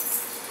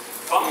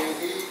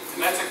 And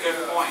that's a good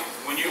point.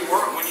 When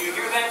you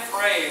hear that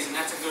phrase, and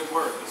that's a good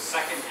word, the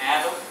second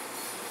Adam,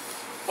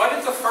 what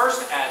did the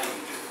first Adam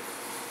do?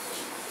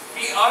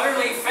 He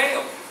utterly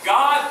failed.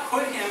 God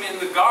put him in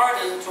the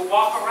garden to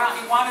walk around.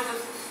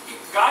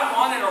 God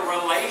wanted a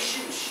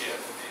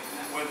relationship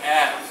with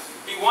Adam.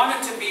 He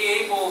wanted to be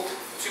able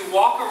to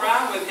walk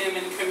around with him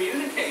and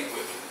communicate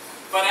with him.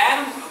 But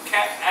Adam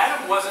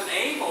wasn't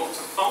able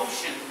to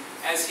function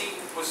as he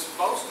was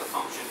supposed to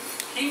function.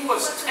 He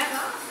was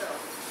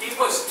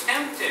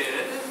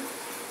tempted,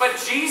 but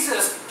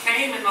Jesus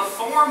came in the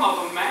form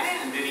of a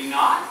man, did he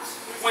not?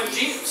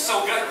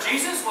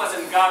 Jesus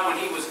wasn't God when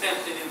he was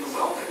tempted in the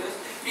wilderness.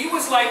 He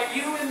was like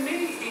you and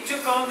me. He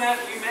took on that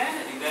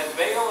humanity, that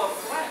veil of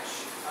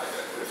flesh. I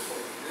got this one.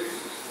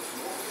 Jesus was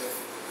more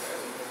tempted than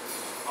Adam.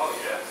 Oh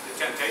yeah, the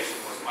temptation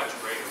was much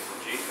greater for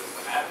Jesus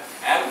than Adam.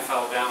 Adam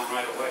fell down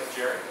right away.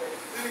 Jerry?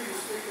 Then you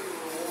speak of the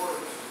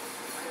rewards,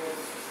 and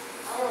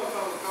I don't know if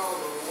I would call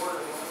it a reward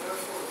or not.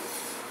 That's what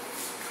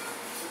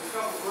there's a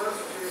couple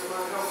verses here that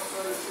might help us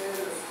understand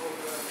this a little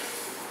bit.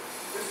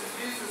 This is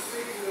Jesus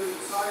speaking to the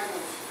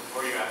disciples.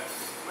 What do you got?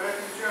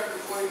 Matthew chapter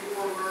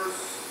 24,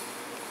 verse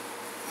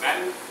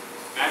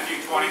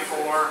Matthew 24,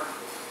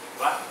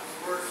 what?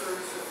 verse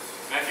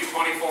 36. Matthew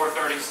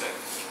 24:36.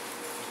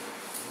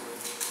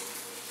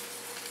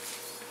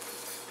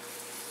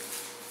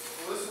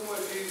 Listen to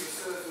what Jesus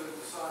says to his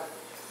disciples.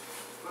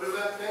 But of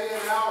that day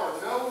and hour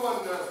no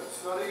one knows,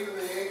 not even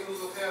the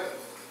angels of heaven,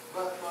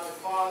 but my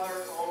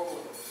Father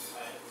only.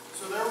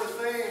 So there were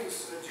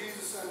things that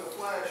Jesus in the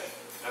flesh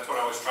That's what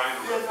I was trying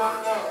to did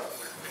not refer to. know.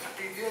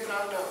 He did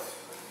not know,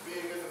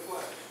 being in the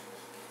flesh.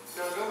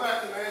 Now go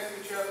back to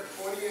Matthew chapter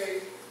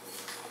 28,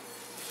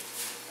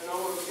 and I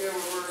want to begin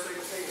with verse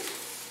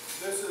 18.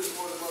 This is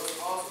one of the most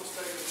awesome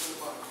statements in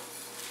the Bible.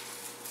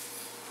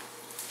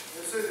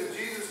 It says, and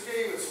Jesus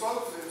came and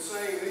spoke to them,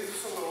 saying, these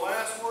are some of the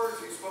last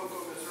words he spoke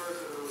on this earth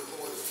that are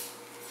recorded.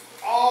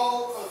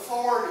 All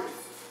authority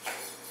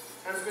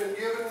has been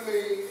given to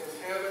me in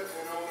heaven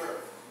and on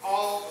earth.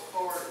 All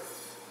authority.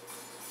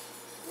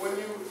 When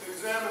you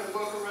examine the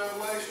book of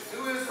Revelation,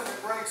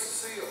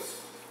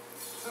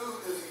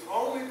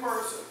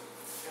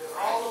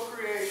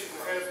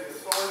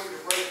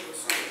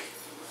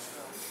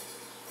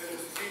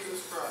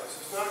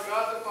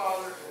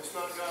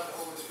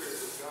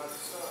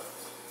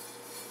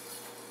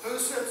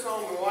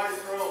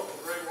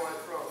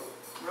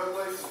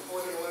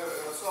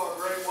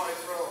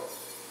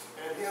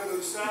 him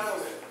who sat on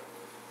it,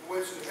 in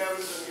which the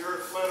heavens and the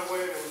earth fled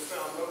away, and there was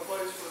found no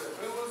place for them.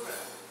 Who was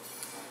that?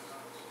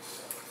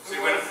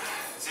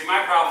 See,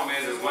 my problem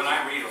is when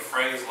I read a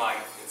phrase like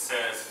it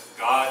says,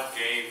 God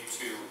gave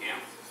to him.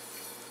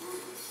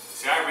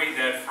 See, I read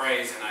that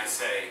phrase and I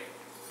say,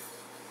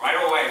 right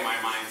away my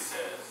mind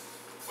says,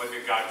 what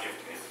did God give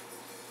to him?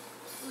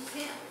 Who's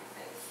him?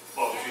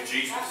 Well, to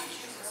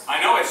Jesus.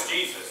 I know it's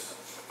Jesus.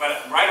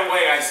 But right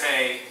away I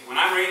say, when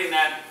I'm reading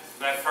that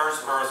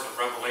first verse of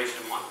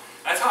Revelation 1,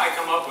 that's how I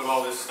come up with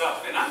all this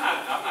stuff. And I'm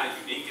not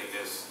unique in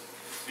this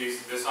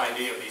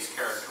idea of these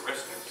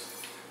characteristics.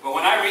 But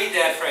when I read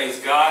that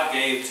phrase, God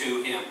gave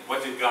to him,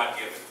 what did God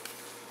give him?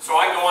 So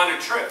I go on a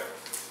trip.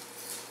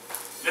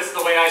 This is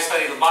the way I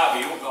study the Bible.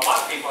 A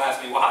lot of people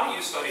ask me, well, how do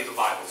you study the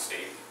Bible,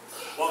 Steve?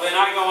 Well, then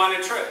I go on a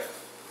trip.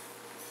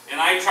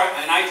 And I try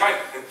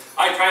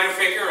to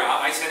figure out,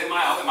 I sit in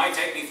my house, it might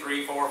take me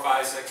 3, 4,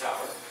 5, 6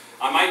 hours.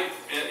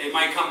 It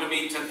might come to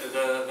me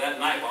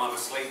that night while I'm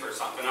asleep or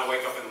something. I'll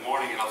wake up in the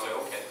morning and I'll say,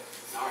 okay,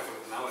 now it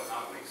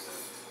makes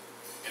sense.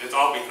 And it's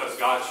all because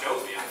God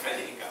shows me, I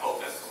think. I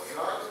hope that's the way it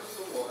God works. is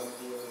the one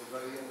who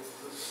unveils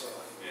the Son.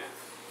 Yeah.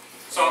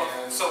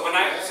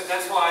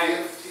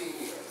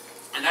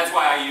 And that's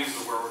why I use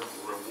the word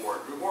reward.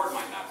 Reward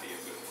might not be a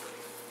good word.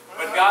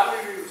 But God,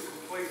 I believe he was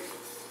complete.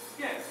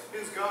 yeah,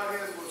 His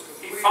Godhead was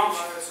completed by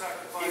functioned- his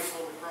sacrifice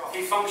on the cross.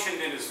 he functioned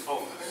in his And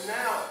fullness.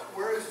 now,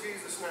 where is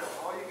Jesus now?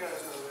 All you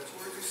guys know this.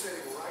 Where is he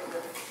sitting right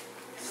now?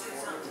 He's in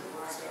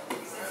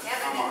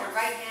heaven at the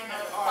right hand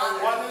of the All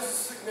right, what Father. is the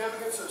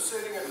significance of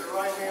sitting at the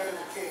right hand of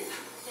the King?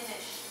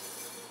 Finish.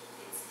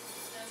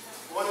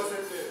 What does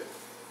it do?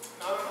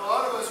 Now, a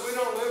lot of us, we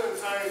don't live in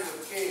times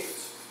of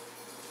kings.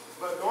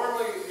 But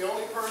normally, the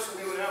only person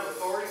who would have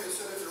authority to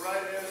sit at the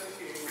right hand of the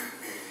king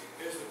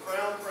is the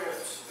crown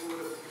prince, who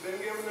would have been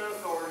given that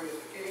authority if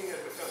the king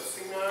had become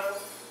senile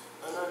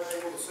and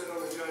unable to sit on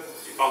the judgment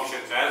He seat.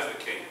 functions as the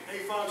king. He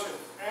functioned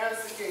as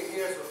the king. He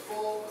has the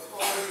full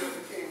authority of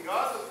the king.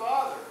 God the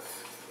Father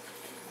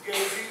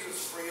gave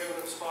Jesus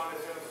preeminent spot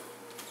in heaven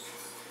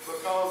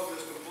because of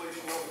his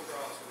completion on the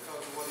cross,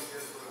 because of what he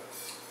did for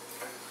us.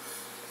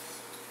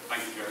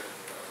 Thank you, Jerry.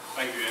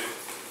 Thank you, Ed.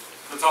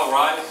 Let's all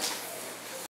rise.